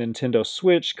 playing my Nintendo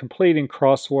Switch, completing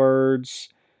crosswords.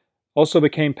 Also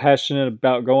became passionate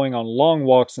about going on long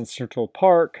walks in Central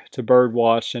Park to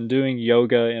birdwatch and doing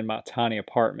yoga in my tiny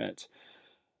apartment.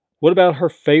 What about her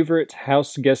favorite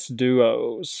house guest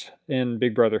duos in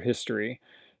Big Brother history?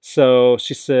 So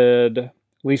she said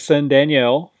Lisa and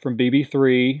Danielle from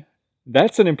BB3.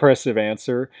 That's an impressive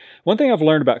answer. One thing I've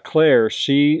learned about Claire,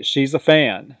 she's a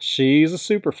fan. She's a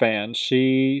super fan.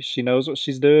 She knows what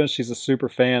she's doing. She's a super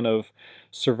fan of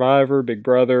Survivor, Big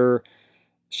Brother.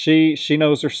 She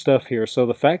knows her stuff here. So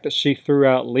the fact that she threw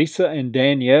out Lisa and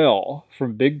Danielle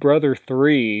from Big Brother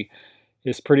 3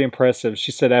 is pretty impressive.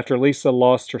 She said after Lisa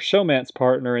lost her showmance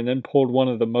partner and then pulled one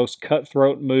of the most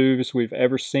cutthroat moves we've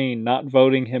ever seen, not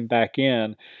voting him back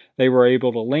in, they were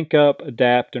able to link up,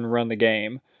 adapt, and run the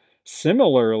game.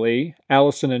 Similarly,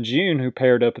 Allison and June, who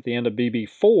paired up at the end of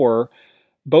BB4,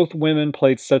 both women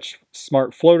played such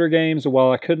smart floater games, and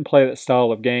while I couldn't play that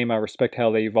style of game, I respect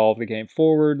how they evolved the game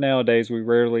forward. Nowadays, we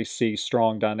rarely see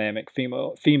strong, dynamic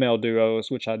female duos,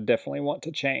 which I definitely want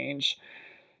to change.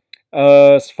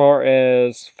 As far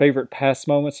as favorite past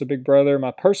moments of Big Brother,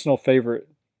 my personal favorite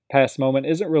past moment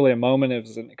isn't really a moment, it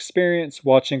was an experience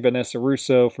watching Vanessa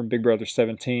Russo from Big Brother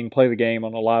 17 play the game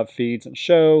on the live feeds and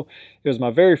show. It was my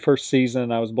very first season,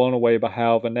 and I was blown away by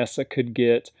how Vanessa could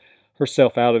get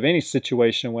herself out of any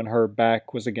situation when her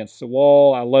back was against the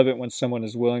wall. I love it when someone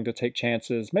is willing to take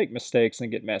chances, make mistakes,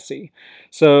 and get messy.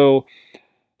 So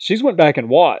she's went back and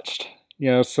watched,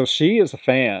 so she is a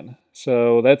fan.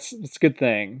 So that's a good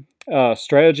thing.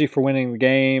 Strategy for winning the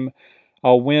game.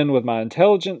 I'll win with my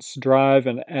intelligence, drive,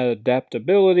 and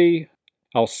adaptability.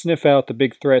 I'll sniff out the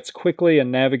big threats quickly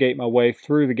and navigate my way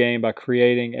through the game by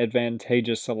creating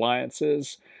advantageous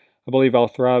alliances. I believe I'll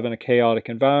thrive in a chaotic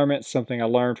environment, something I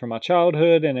learned from my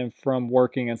childhood and from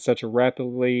working in such a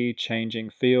rapidly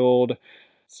changing field.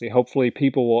 See, hopefully,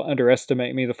 people will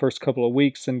underestimate me the first couple of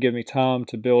weeks and give me time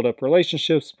to build up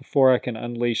relationships before I can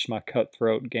unleash my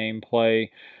cutthroat gameplay.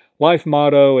 Life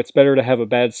motto: it's better to have a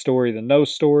bad story than no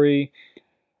story.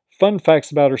 Fun facts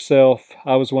about herself: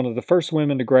 I was one of the first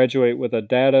women to graduate with a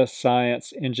data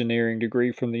science engineering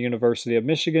degree from the University of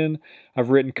Michigan.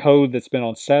 I've written code that's been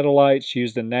on satellites,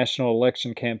 used in national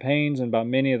election campaigns, and by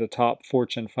many of the top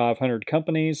Fortune 500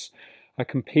 companies. I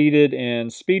competed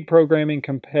in speed programming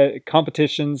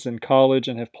competitions in college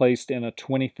and have placed in a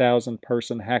 20,000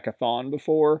 person hackathon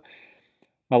before.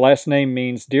 My last name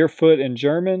means Deerfoot in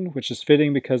German, which is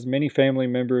fitting because many family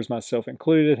members, myself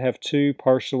included, have two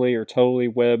partially or totally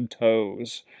webbed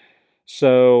toes.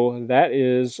 So that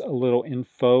is a little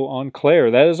info on Claire.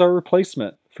 That is our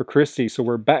replacement for Christy. So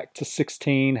we're back to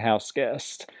 16 house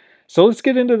guests. So let's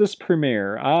get into this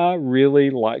premiere. I really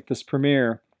like this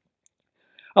premiere.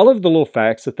 I love the little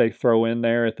facts that they throw in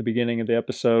there at the beginning of the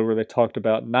episode where they talked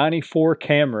about 94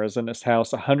 cameras in this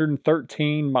house,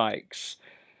 113 mics.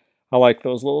 I like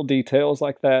those little details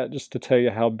like that just to tell you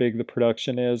how big the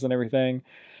production is and everything.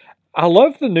 I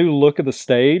love the new look of the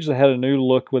stage. They had a new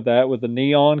look with that, with the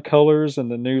neon colors and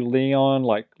the new neon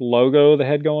like logo they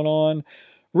had going on.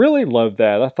 Really loved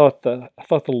that. I thought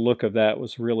the look of that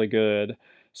was really good.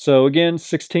 So again,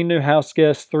 16 new house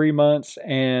guests, 3 months,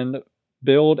 and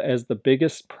billed as the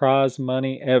biggest prize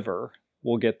money ever.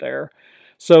 We'll get there.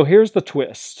 So here's the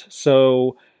twist.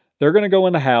 So they're going to go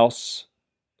in the house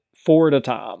four at a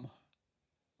time.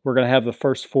 We're going to have the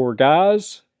first four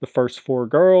guys, the first four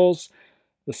girls,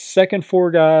 the second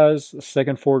four guys, the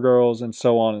second four girls, and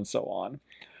so on and so on.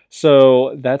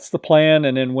 So that's the plan.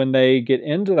 And then when they get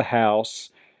into the house,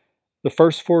 the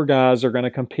first four guys are going to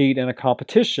compete in a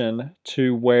competition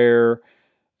to where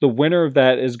the winner of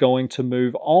that is going to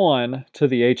move on to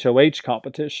the HOH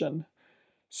competition.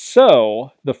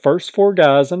 So the first four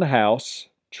guys in the house: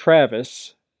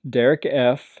 Travis, Derek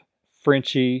F.,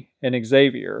 Frenchie, and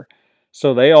Xavier.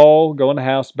 So they all go in the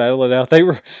house, battle it out. They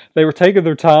were taking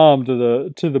their time to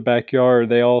the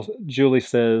backyard. Julie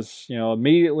says,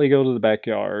 immediately go to the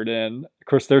backyard, and of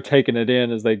course they're taking it in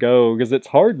as they go because it's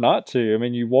hard not to. I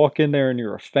mean, you walk in there and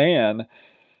you're a fan,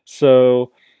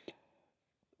 so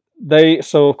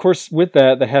of course with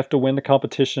that they have to win the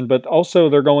competition, but also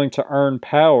they're going to earn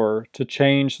power to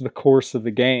change the course of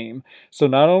the game. So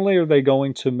not only are they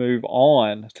going to move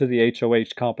on to the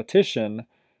HOH competition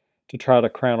to try to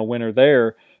crown a winner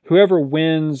there, whoever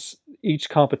wins each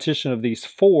competition of these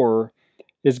four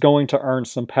is going to earn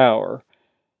some power.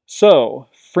 So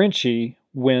Frenchie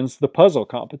wins the puzzle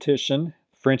competition.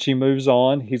 Frenchie moves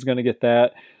on. He's going to get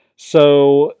that.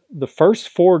 So the first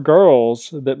four girls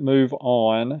that move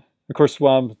on, of course,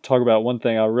 while I'm talking about one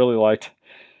thing I really liked,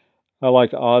 I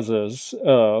liked Oz's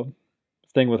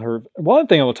thing with her. One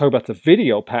thing I will talk about the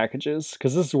video packages,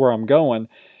 because this is where I'm going.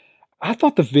 I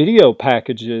thought the video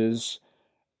packages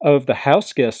of the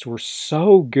house guests were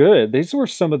so good. These were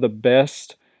some of the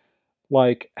best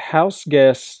like house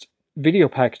guest video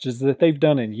packages that they've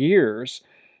done in years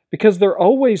because they're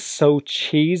always so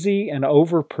cheesy and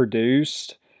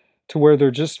overproduced to where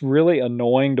they're just really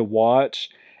annoying to watch.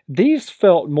 These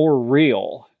felt more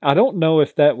real. I don't know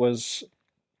if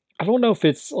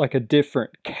it's like a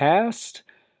different cast,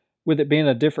 with it being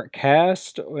a different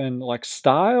cast and like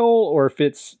style, or if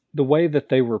it's the way that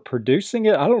they were producing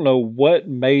it. I don't know what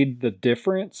made the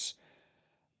difference,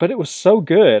 but it was so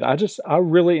good. I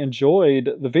really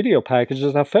enjoyed the video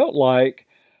packages. I felt like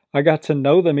I got to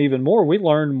know them even more. We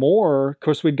learned more. Of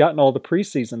course, we'd gotten all the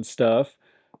preseason stuff,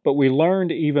 but we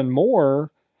learned even more.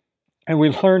 And we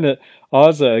learned that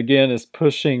Ozza again is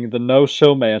pushing the no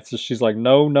showmances. She's like,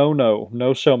 no, no, no,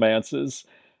 no showmances.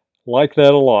 Like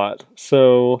that a lot.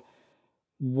 So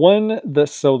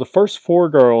the first four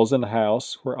girls in the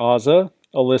house were Ozza,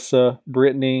 Alyssa,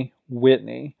 Brittany,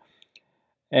 Whitney.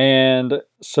 And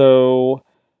so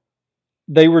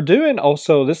they were doing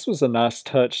also, this was a nice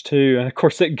touch too, and of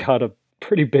course it got a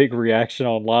pretty big reaction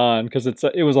online because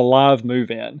it was a live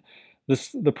move-in.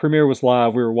 The premiere was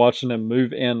live. We were watching them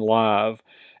move in live,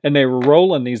 and they were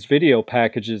rolling these video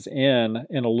packages in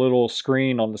a little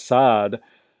screen on the side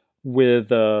with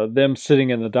them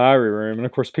sitting in the diary room, and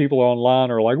of course people online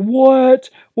are like, "What?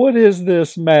 What is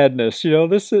this madness?"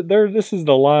 This is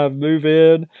the live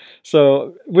move-in.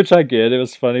 So, which I get, it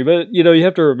was funny, but you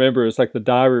have to remember it's like the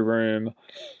diary room.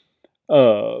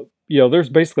 There's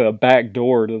basically a back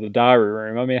door to the diary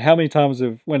room. I mean, how many times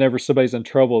whenever somebody's in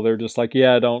trouble, they're just like,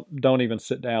 "Yeah, don't even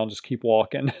sit down, just keep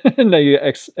walking," and they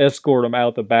escort them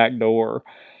out the back door.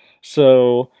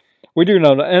 So we do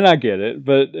know, and I get it,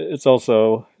 but it's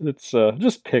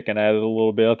just picking at it a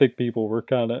little bit. I think people were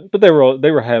kind of, but they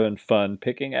were having fun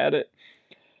picking at it.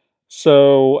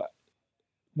 So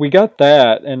we got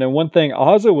that, and then one thing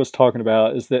Ozza was talking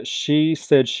about is that she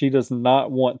said she does not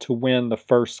want to win the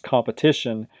first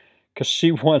competition because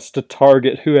she wants to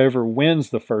target whoever wins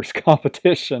the first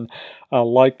competition. I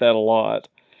like that a lot.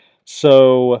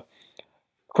 So,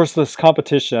 of course, this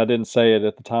competition, I didn't say it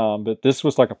at the time, but this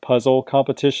was like a puzzle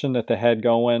competition that they had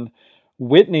going.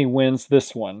 Whitney wins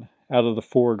this one out of the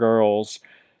four girls.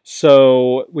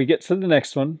 So we get to the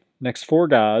next one, next four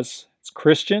guys. It's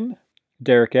Christian,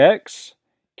 Derek X,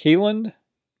 Keelan,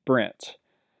 Brent.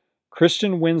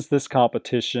 Christian wins this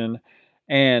competition,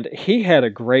 and he had a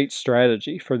great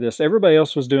strategy for this. Everybody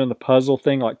else was doing the puzzle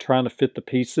thing, like trying to fit the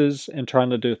pieces and trying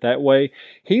to do it that way.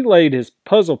 He laid his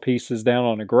puzzle pieces down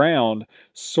on the ground,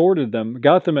 sorted them,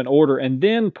 got them in order, and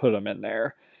then put them in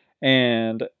there.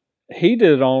 And he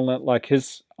did it on like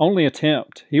his only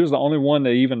attempt. He was the only one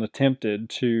that even attempted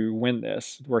to win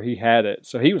this, where he had it.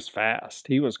 So he was fast.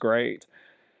 He was great.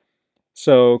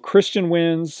 So Christian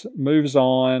wins, moves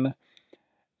on.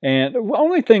 And the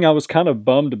only thing I was kind of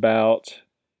bummed about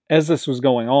as this was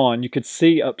going on, you could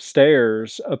see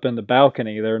upstairs, up in the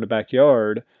balcony there in the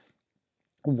backyard,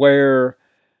 where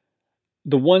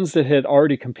the ones that had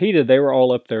already competed, they were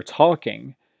all up there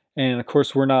talking. And of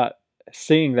course, we're not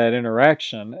seeing that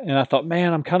interaction. And I thought,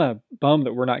 man, I'm kind of bummed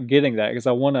that we're not getting that because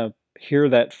I want to hear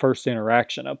that first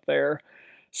interaction up there.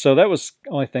 So that was the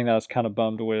only thing that I was kind of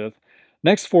bummed with.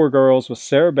 Next four girls was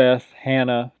Sarah Beth,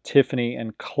 Hannah, Tiffany,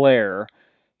 and Claire.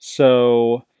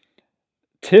 So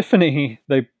Tiffany,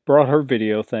 they brought her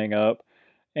video thing up,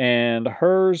 and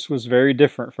hers was very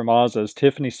different from Oz's.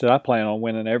 Tiffany said, "I plan on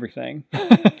winning everything.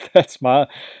 that's my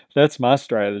that's my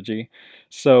strategy."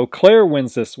 So Claire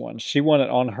wins this one. She won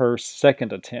it on her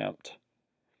second attempt.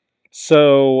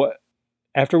 So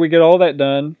after we get all that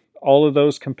done, all of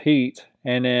those compete,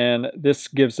 and then this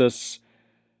gives us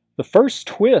the first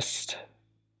twist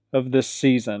of this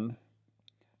season.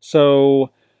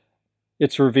 So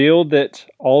it's revealed that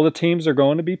all the teams are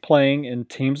going to be playing in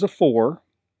teams of four,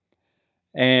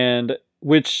 and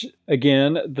which,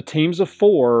 again, the teams of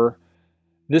four,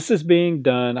 this is being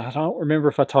done. I don't remember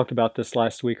if I talked about this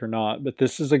last week or not, but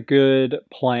this is a good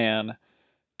plan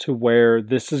to where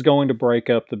this is going to break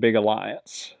up the big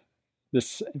alliance.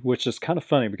 This, which is kind of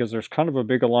funny because there's kind of a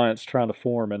big alliance trying to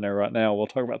form in there right now. We'll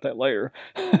talk about that later,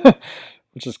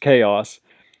 which is chaos.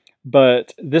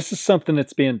 But this is something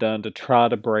that's being done to try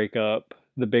to break up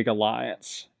the big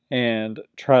alliance and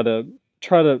try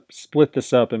to split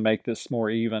this up and make this more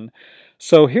even.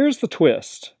 So here's the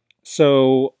twist.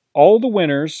 So all the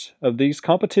winners of these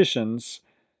competitions,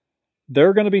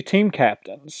 they're going to be team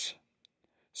captains.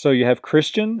 So you have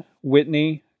Christian,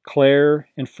 Whitney, Claire,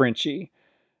 and Frenchie.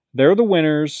 They're the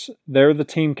winners. They're the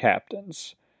team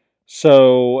captains.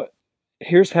 So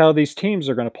here's how these teams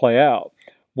are going to play out.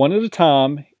 One at a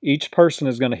time, each person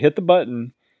is going to hit the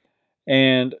button,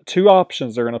 And two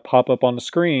options are going to pop up on the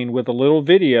screen with a little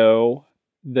video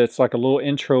that's like a little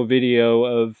intro video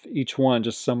of each one,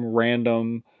 just some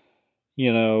random,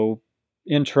 you know,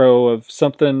 intro of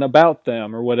something about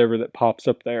them or whatever that pops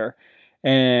up there.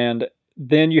 And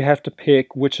then you have to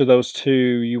pick which of those two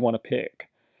you want to pick.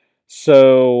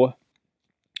 So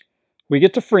we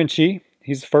get to Frenchie.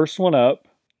 He's the first one up.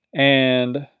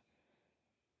 And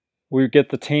we get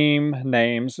the team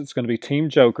names. It's going to be Team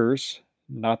Jokers,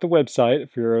 not the website.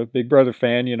 If you're a Big Brother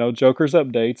fan, you know Jokers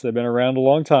updates. They've been around a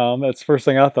long time. That's the first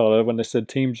thing I thought of when they said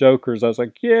Team Jokers. I was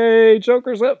like, yay,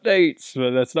 Jokers updates.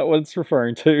 But that's not what it's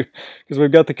referring to because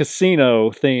we've got the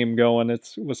casino theme going.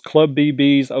 It was Club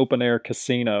BB's open air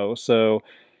casino. So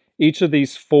each of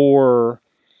these four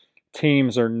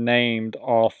teams are named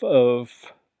off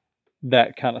of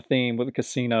that kind of theme with a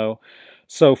casino.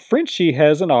 So Frenchie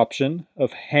has an option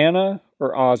of Hannah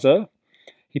or Azah.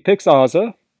 He picks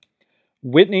Azah.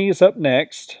 Whitney is up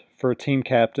next for team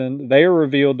captain. They are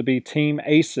revealed to be team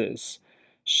aces.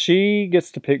 She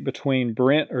gets to pick between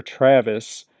Brent or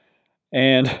Travis.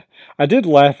 And I did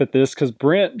laugh at this because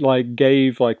Brent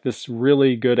gave this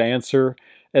really good answer,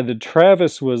 and then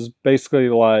Travis was basically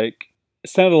it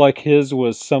sounded like his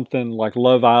was something like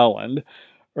Love Island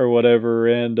or whatever,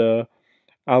 and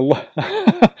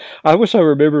I wish I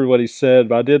remembered what he said,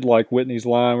 but I did like Whitney's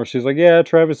line where she's like, "Yeah,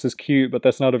 Travis is cute, but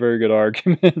that's not a very good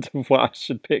argument of why I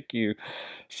should pick you."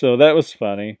 So that was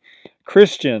funny.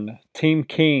 Christian, Team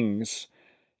Kings.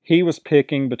 He was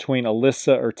picking between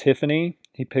Alyssa or Tiffany.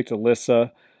 He picked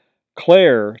Alyssa.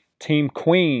 Claire, Team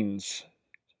Queens.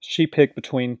 She picked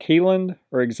between Keelan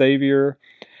or Xavier.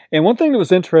 And one thing that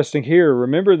was interesting here,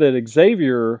 remember that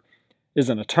Xavier is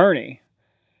an attorney.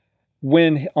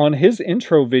 When on his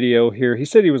intro video here, he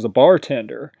said he was a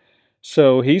bartender.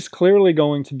 So he's clearly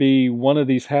going to be one of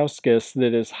these house guests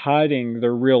that is hiding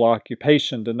their real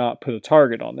occupation to not put a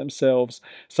target on themselves.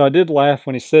 So I did laugh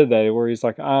when he said that, where he's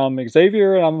like, "I'm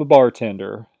Xavier and I'm a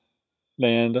bartender."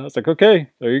 And I was like, okay,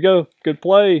 there you go. Good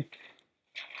play.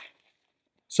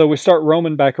 So we start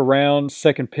roaming back around.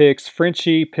 Second picks.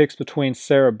 Frenchie picks between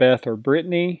Sarah Beth or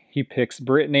Brittany. He picks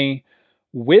Brittany.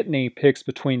 Whitney picks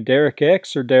between Derek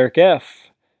X or Derek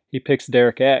F. He picks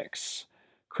Derek X.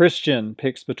 Christian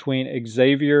picks between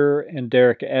Xavier and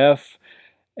Derek F.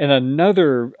 And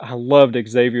I loved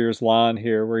Xavier's line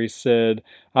here where he said,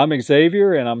 "I'm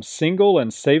Xavier and I'm single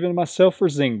and saving myself for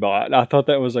Zingbot." I thought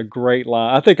that was a great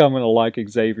line. I think I'm going to like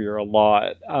Xavier a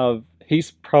lot.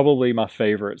 He's probably my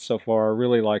favorite so far. I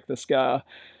really like this guy.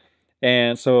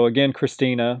 And so again,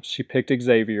 Christina, she picked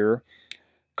Xavier.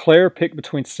 Claire picked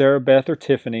between Sarah Beth or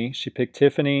Tiffany. She picked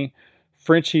Tiffany.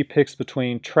 Frenchie picks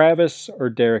between Travis or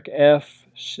Derek F.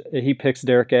 He picks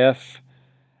Derek F.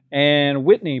 And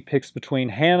Whitney picks between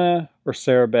Hannah or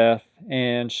Sarah Beth,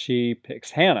 and she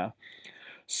picks Hannah.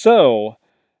 So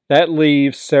that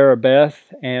leaves Sarah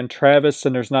Beth and Travis,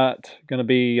 and there's not going to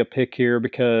be a pick here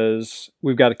because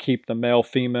we've got to keep the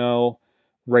male-female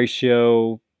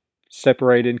ratio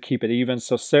separated and keep it even.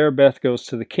 So Sarah Beth goes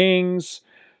to the Kings,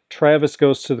 Travis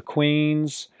goes to the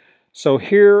Queens. So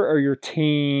here are your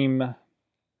teams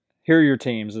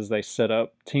as they set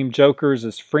up. Team Jokers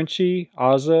is Frenchie,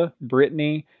 Azah,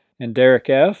 Brittany, and Derek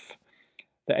F.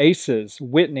 The Aces,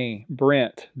 Whitney,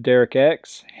 Brent, Derek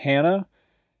X, Hannah.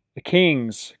 The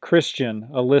Kings, Christian,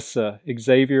 Alyssa,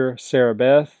 Xavier, Sarah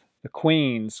Beth. The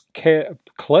Queens, Claire,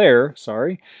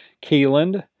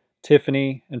 Keeland,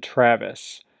 Tiffany, and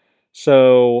Travis.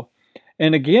 So,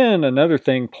 and again, another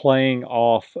thing playing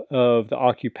off of the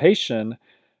occupation,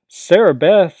 Sarah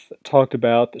Beth talked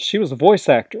about that she was a voice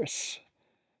actress.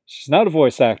 She's not a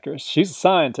voice actress, she's a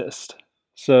scientist.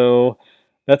 So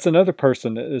that's another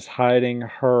person that is hiding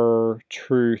her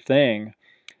true thing.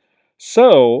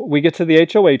 So we get to the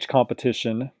HOH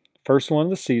competition, first one of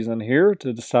the season here,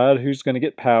 to decide who's going to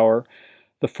get power.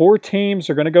 The four teams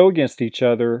are going to go against each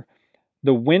other.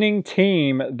 The winning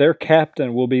team, their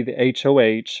captain will be the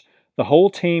HOH. The whole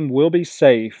team will be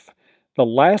safe. The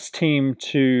last team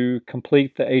to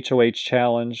complete the HOH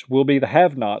challenge will be the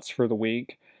have-nots for the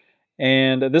week.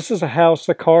 And this is a house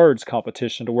of cards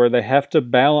competition to where they have to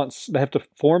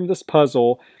form this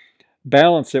puzzle,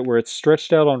 balance it where it's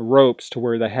stretched out on ropes to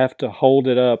where they have to hold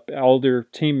it up. All their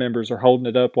team members are holding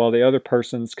it up while the other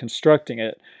person's constructing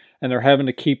it. And they're having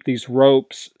to keep these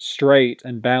ropes straight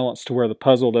and balanced to where the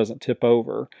puzzle doesn't tip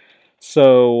over.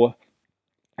 So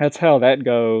that's how that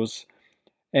goes.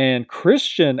 And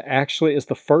Christian actually is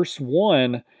the first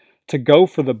one to go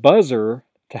for the buzzer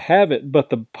to have it, but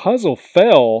the puzzle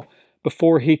fell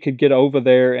before he could get over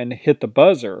there and hit the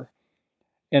buzzer.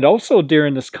 And also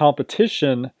during this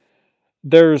competition,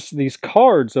 there's these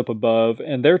cards up above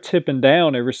and they're tipping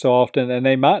down every so often and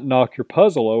they might knock your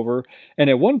puzzle over. And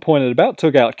at one point it about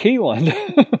took out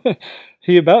Keelan.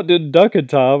 He about did duck in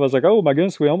time. I was like, oh my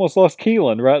goodness, we almost lost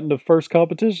Keelan right in the first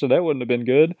competition. That wouldn't have been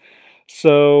good.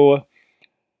 So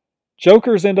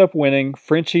Jokers end up winning.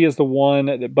 Frenchie is the one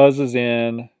that buzzes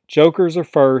in. Jokers are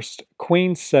first,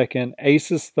 Queens second,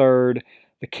 Aces third.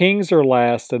 The Kings are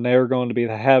last, and they're going to be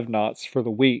the have-nots for the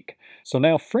week. So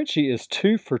now Frenchie is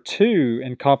 2 for 2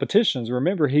 in competitions.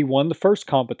 Remember, he won the first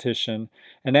competition,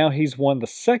 and now he's won the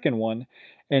second one.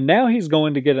 And now he's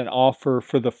going to get an offer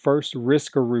for the first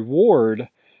risk or reward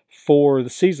for the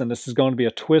season. This is going to be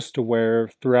a twist to where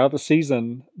throughout the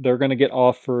season, they're going to get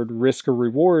offered risk or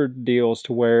reward deals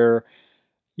to where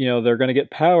they're going to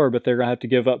get power, but they're going to have to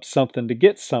give up something to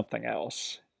get something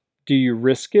else. Do you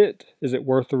risk it? Is it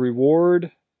worth the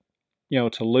reward,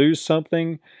 to lose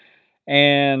something?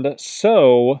 And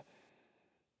so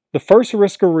the first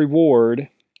risk or reward,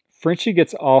 Frenchie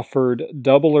gets offered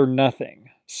double or nothing.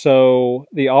 So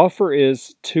the offer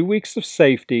is 2 weeks of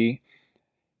safety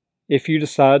if you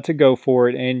decide to go for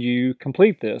it and you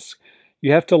complete this.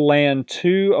 You have to land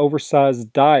 2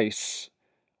 oversized dice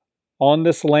on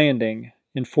this landing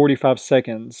in 45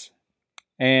 seconds.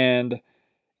 And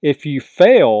if you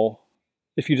fail,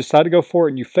 if you decide to go for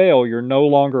it and you fail, you're no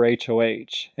longer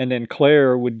HOH. And then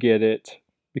Claire would get it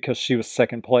because she was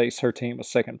second place. Her team was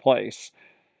second place.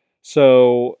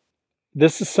 So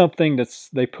this is something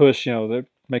they push, they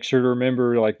make sure to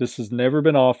remember, like, this has never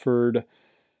been offered.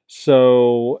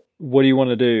 So what do you want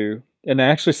to do? And they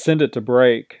actually send it to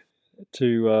break,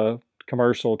 to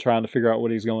commercial, trying to figure out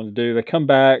what he's going to do. They come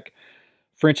back.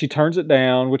 Frenchie turns it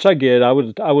down, which I get. I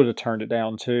would have turned it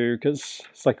down too, because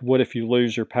it's like, what if you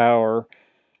lose your power?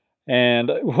 And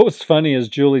what was funny is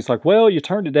Julie's like, well, you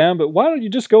turned it down, but why don't you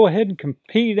just go ahead and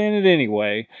compete in it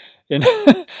anyway? And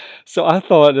so I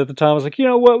thought at the time, I was like, you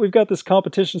know what? We've got this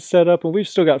competition set up and we've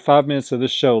still got 5 minutes of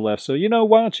this show left. So,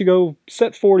 why don't you go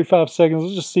set 45 seconds?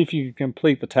 Let's just see if you can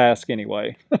complete the task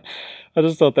anyway. I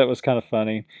just thought that was kind of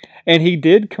funny. And he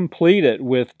did complete it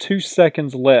with 2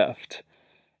 seconds left.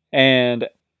 And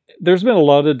there's been a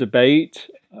lot of debate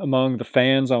among the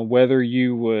fans on whether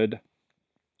you would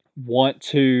want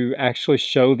to actually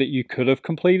show that you could have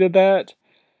completed that.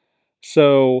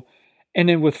 So, and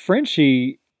then with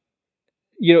Frenchie,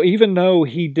 even though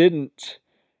he didn't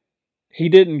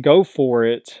go for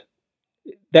it,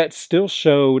 that still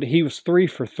showed he was 3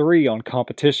 for 3 on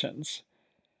competitions.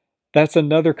 That's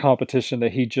another competition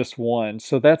that he just won.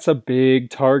 So that's a big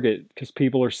target because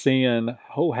people are seeing,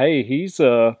 oh, hey, he's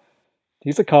a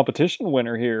competition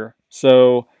winner here.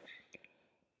 So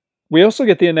we also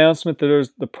get the announcement that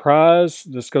there's the prize.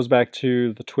 This goes back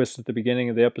to the twist at the beginning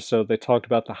of the episode. They talked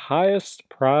about the highest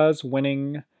prize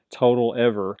winning total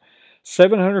ever.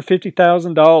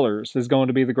 $750,000 is going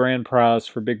to be the grand prize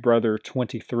for Big Brother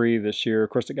 23 this year. Of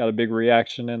course, it got a big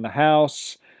reaction in the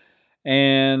house.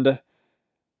 And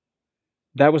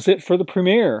that was it for the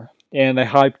premiere. And they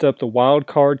hyped up the wild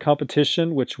card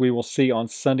competition, which we will see on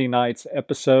Sunday night's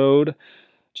episode.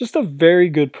 Just a very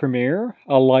good premiere.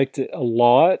 I liked it a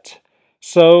lot.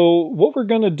 So what we're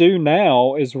going to do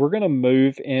now is we're going to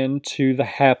move into the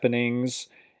happenings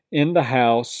in the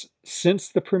house since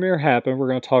the premiere happened. We're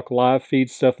going to talk live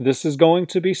feed stuff. This is going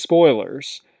to be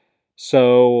spoilers.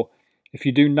 So if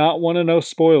you do not want to know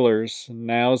spoilers,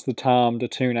 now's the time to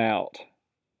tune out.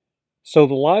 So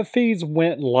the live feeds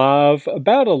went live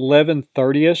about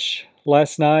 11:30ish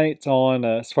last night on,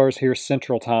 as far as here,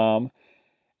 Central Time.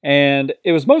 And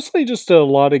it was mostly just a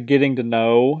lot of getting to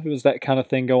know. It was that kind of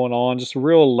thing going on, just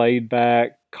real laid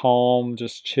back, calm,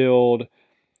 just chilled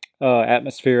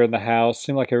atmosphere in the house.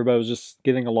 Seemed like everybody was just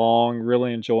getting along,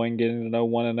 really enjoying getting to know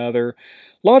one another.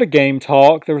 A lot of game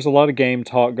talk. There was a lot of game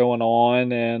talk going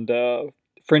on, and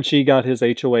Frenchie got his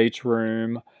HOH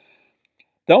room.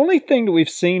 The only thing that we've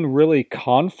seen really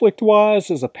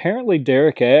conflict-wise is apparently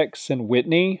Derek X and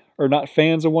Whitney are not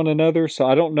fans of one another, so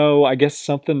I don't know. I guess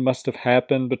something must have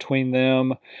happened between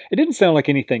them. It didn't sound like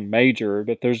anything major,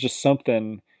 but there's just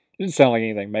something. It didn't sound like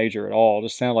anything major at all. It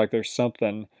just sounded like there's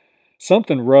something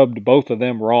rubbed both of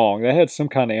them wrong. They had some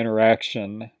kind of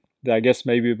interaction that I guess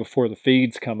maybe before the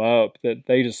feeds come up that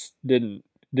they just didn't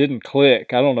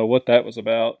click. I don't know what that was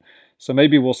about. So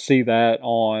maybe we'll see that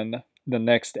on the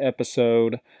next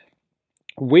episode.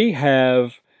 We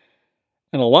have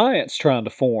an alliance trying to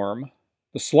form.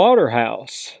 The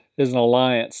Slaughterhouse is an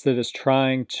alliance that is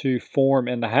trying to form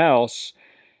in the house,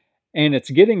 and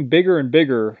it's getting bigger and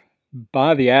bigger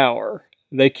by the hour.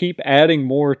 They keep adding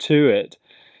more to it.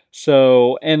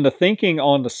 So, and the thinking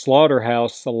on the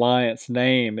Slaughterhouse Alliance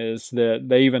name is that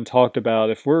they even talked about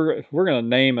if we're going to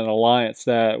name an alliance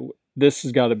that this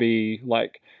has got to be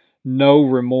like no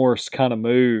remorse kind of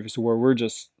moves where we're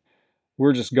just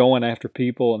going after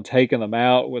people and taking them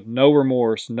out with no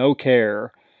remorse, no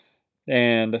care.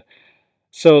 And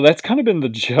so that's kind of been the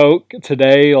joke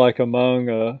today, like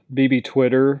among BB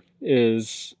Twitter,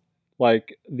 is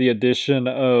like the addition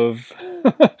of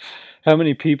how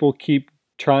many people keep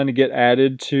trying to get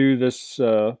added to this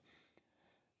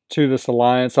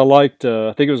alliance. I liked,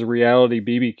 I think it was Reality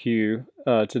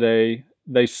BBQ today.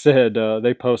 They said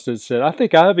they posted said I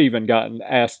think I've even gotten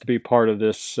asked to be part of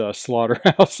this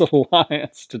Slaughterhouse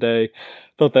Alliance today.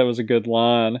 Thought that was a good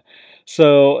line.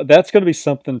 So that's going to be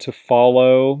something to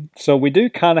follow. So we do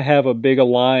kind of have a big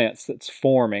alliance that's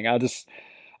forming. I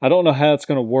don't know how it's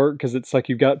going to work because it's like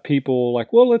you've got people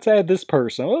like, well, let's add this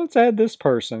person. Well, let's add this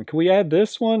person. Can we add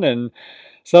this one? And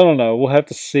so I don't know. We'll have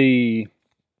to see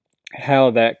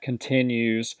how that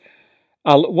continues.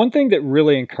 One thing that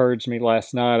really encouraged me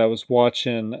last night, I was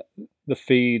watching the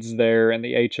feeds there in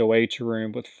the HOH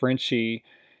room with Frenchie,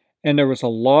 and there was a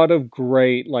lot of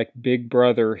great, like, Big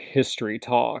Brother history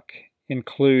talk,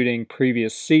 including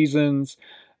previous seasons,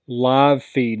 live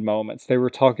feed moments. They were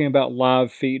talking about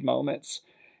live feed moments,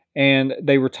 and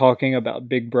they were talking about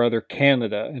Big Brother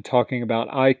Canada and talking about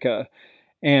Ica.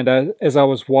 And as I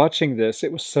was watching this,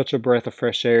 it was such a breath of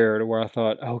fresh air to where I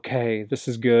thought, okay, this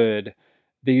is good.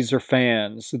 These are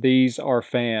fans. These are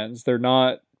fans. They're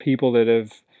not people that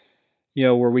have,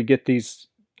 where we get these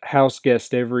house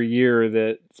guests every year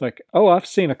that it's like, oh, I've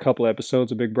seen a couple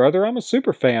episodes of Big Brother. I'm a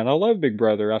super fan. I love Big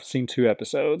Brother. I've seen 2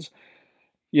 episodes.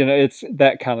 It's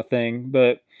that kind of thing.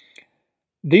 But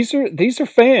these are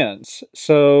fans.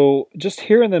 So just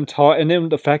hearing them talk, and then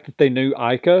the fact that they knew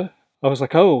Ica, I was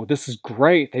like, oh, this is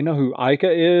great. They know who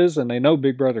Ica is, and they know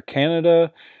Big Brother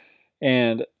Canada,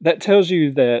 and that tells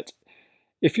you that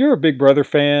if you're a Big Brother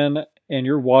fan and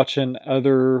you're watching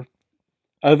other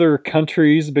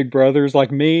countries' Big Brothers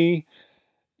like me,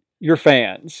 you're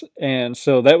fans, and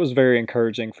so that was very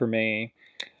encouraging for me.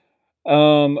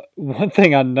 One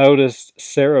thing I noticed,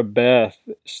 Sarah Beth,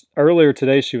 earlier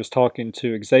today, she was talking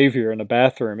to Xavier in the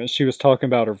bathroom, and she was talking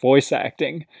about her voice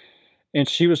acting, and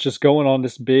she was just going on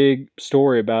this big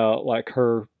story about like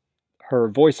her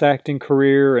voice acting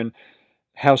career and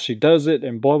how she does it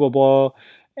and blah blah blah.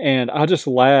 And I just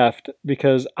laughed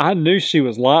because I knew she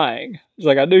was lying. It's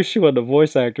like I knew she wasn't a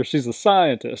voice actor; she's a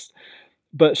scientist.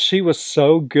 But she was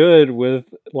so good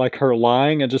with like her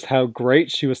lying and just how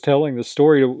great she was telling the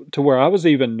story to where I was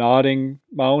even nodding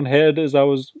my own head as I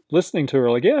was listening to her,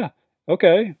 like, yeah,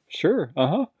 okay, sure,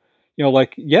 uh-huh.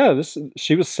 Like, yeah, this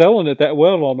she was selling it that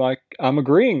well. I'm like, I'm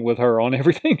agreeing with her on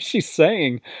everything she's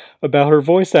saying about her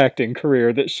voice acting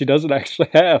career that she doesn't actually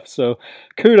have. So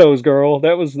kudos, girl.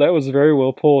 That was very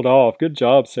well pulled off. Good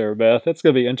job, Sarah Beth. That's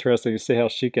gonna be interesting to see how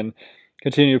she can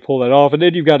continue to pull that off. And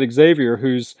then you've got Xavier,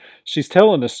 who's she's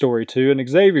telling this story to, and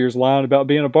Xavier's lying about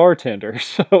being a bartender.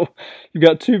 So you've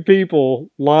got two people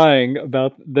lying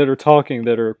about that are talking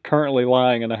that are currently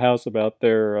lying in a house about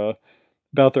their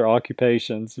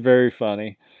occupations. Very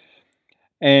funny.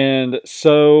 And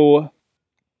so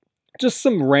just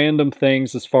some random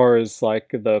things as far as like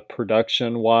the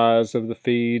production wise of the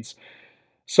feeds.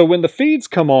 So when the feeds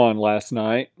come on last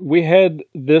night, we had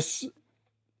this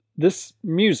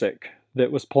music that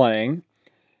was playing.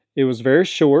 It was very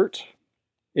short.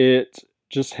 It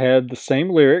just had the same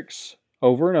lyrics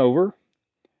over and over.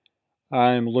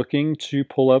 I'm looking to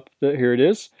pull up here it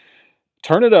is.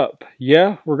 Turn it up.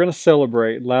 Yeah, we're going to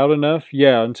celebrate. Loud enough?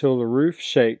 Yeah, until the roof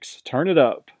shakes. Turn it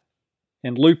up.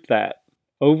 And loop that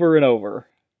over and over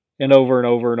and over and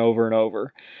over and over and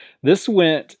over. This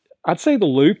went, I'd say the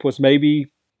loop was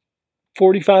maybe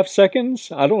 45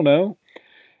 seconds. I don't know.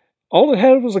 All it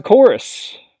had was a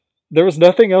chorus. There was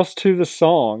nothing else to the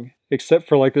song except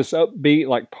for like this upbeat,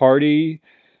 like party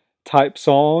type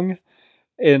song.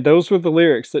 And those were the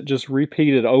lyrics that just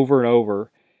repeated over and over.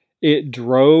 It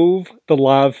drove the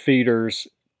live feeders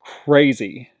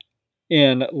crazy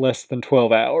in less than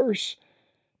 12 hours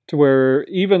to where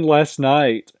even last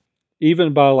night,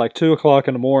 even by like 2 o'clock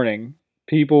in the morning,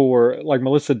 people were like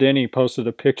Melissa Denny posted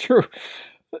a picture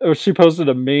or she posted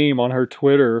a meme on her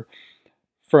Twitter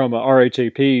from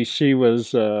RHAP.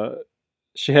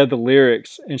 She had the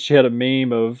lyrics and she had a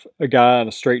meme of a guy in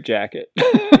a straitjacket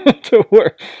to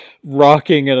where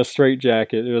rocking in a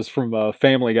straitjacket. It was from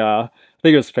Family Guy. I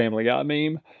think it was Family Guy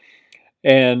meme.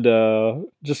 And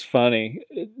just funny.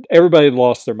 Everybody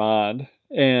lost their mind.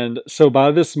 And so the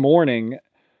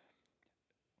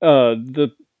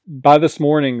by this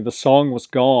morning the song was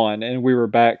gone and we were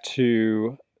back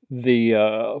to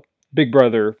the Big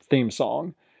Brother theme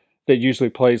song that usually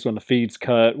plays when the feeds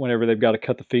cut, whenever they've got to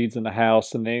cut the feeds in the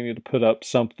house and they need to put up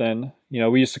something.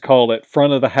 We used to call it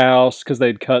front of the house because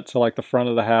they'd cut to like the front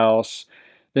of the house.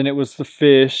 Then it was the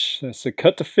fish. They said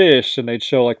cut to fish, and they'd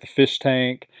show like the fish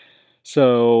tank.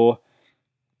 So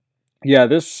yeah,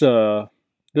 this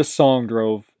song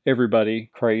drove everybody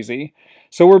crazy.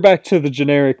 So we're back to the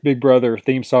generic Big Brother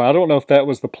theme song. I don't know if that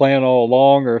was the plan all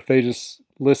along or if they just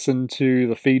listened to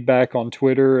the feedback on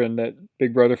Twitter and that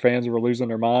Big Brother fans were losing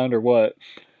their mind or what.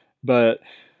 But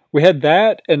we had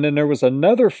that, and then there was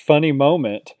another funny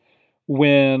moment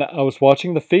when I was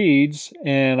watching the feeds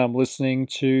and I'm listening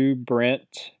to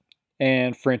Brent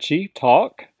and Frenchie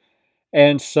talk,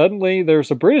 and suddenly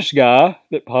there's a British guy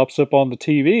that pops up on the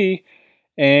TV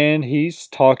and he's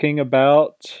talking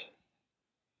about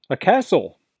a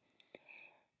castle.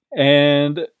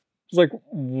 And it's like,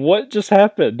 what just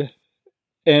happened?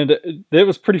 And it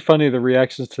was pretty funny, the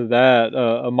reactions to that.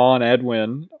 Amon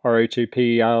Edwin,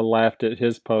 RHAP, I laughed at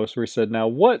his post where he said, now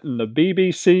what in the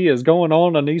BBC is going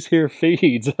on these here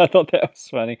feeds? I thought that was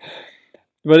funny.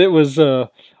 But it was all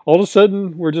of a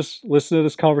sudden, we're just listening to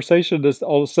this conversation.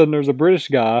 All of a sudden, there's a British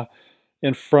guy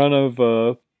in front of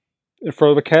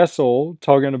a castle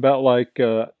talking about like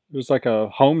it was like a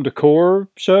home decor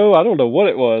show. I don't know what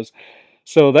it was.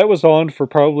 So that was on for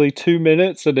probably 2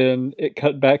 minutes, and then it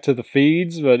cut back to the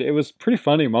feeds. But it was a pretty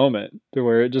funny moment to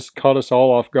where it just caught us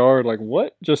all off guard. Like,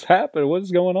 what just happened? What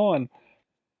is going on?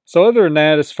 So other than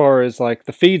that, as far as like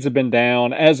the feeds have been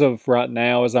down as of right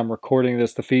now, as I'm recording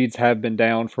this, the feeds have been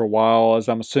down for a while. As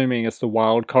I'm assuming it's the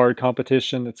wild card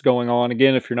competition that's going on.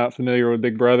 Again, if you're not familiar with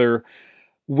Big Brother,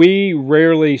 we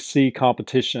rarely see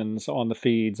competitions on the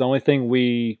feeds. The only thing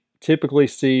we typically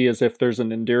see is if there's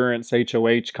an endurance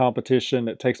HOH competition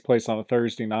that takes place on a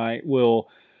Thursday night. We'll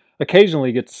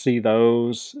occasionally get to see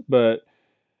those, but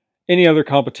any other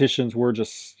competitions,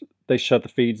 they shut the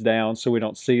feeds down so we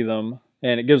don't see them.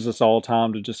 And it gives us all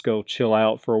time to just go chill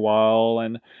out for a while.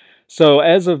 And so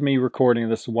as of me recording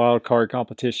this, wild card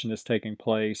competition is taking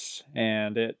place,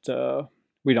 and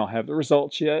we don't have the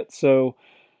results yet. So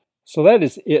that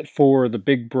is it for the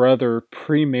Big Brother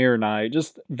premiere night.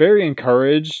 Just very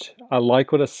encouraged. I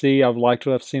like what I see. I've liked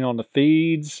what I've seen on the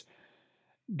feeds.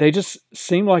 They just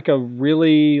seem like a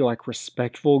really like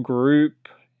respectful group,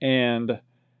 and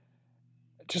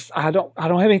just I don't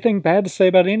have anything bad to say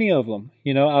about any of them.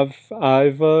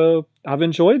 I've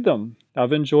enjoyed them.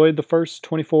 I've enjoyed the first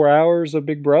 24 hours of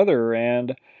Big Brother,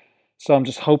 and so I'm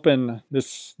just hoping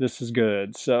this is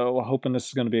good. So hoping this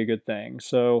is going to be a good thing.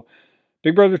 So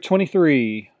Big Brother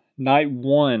 23, night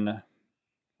 1,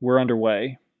 we're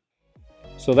underway.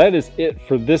 So that is it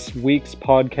for this week's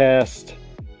podcast.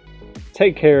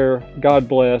 Take care. God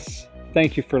bless.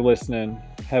 Thank you for listening.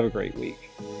 Have a great week.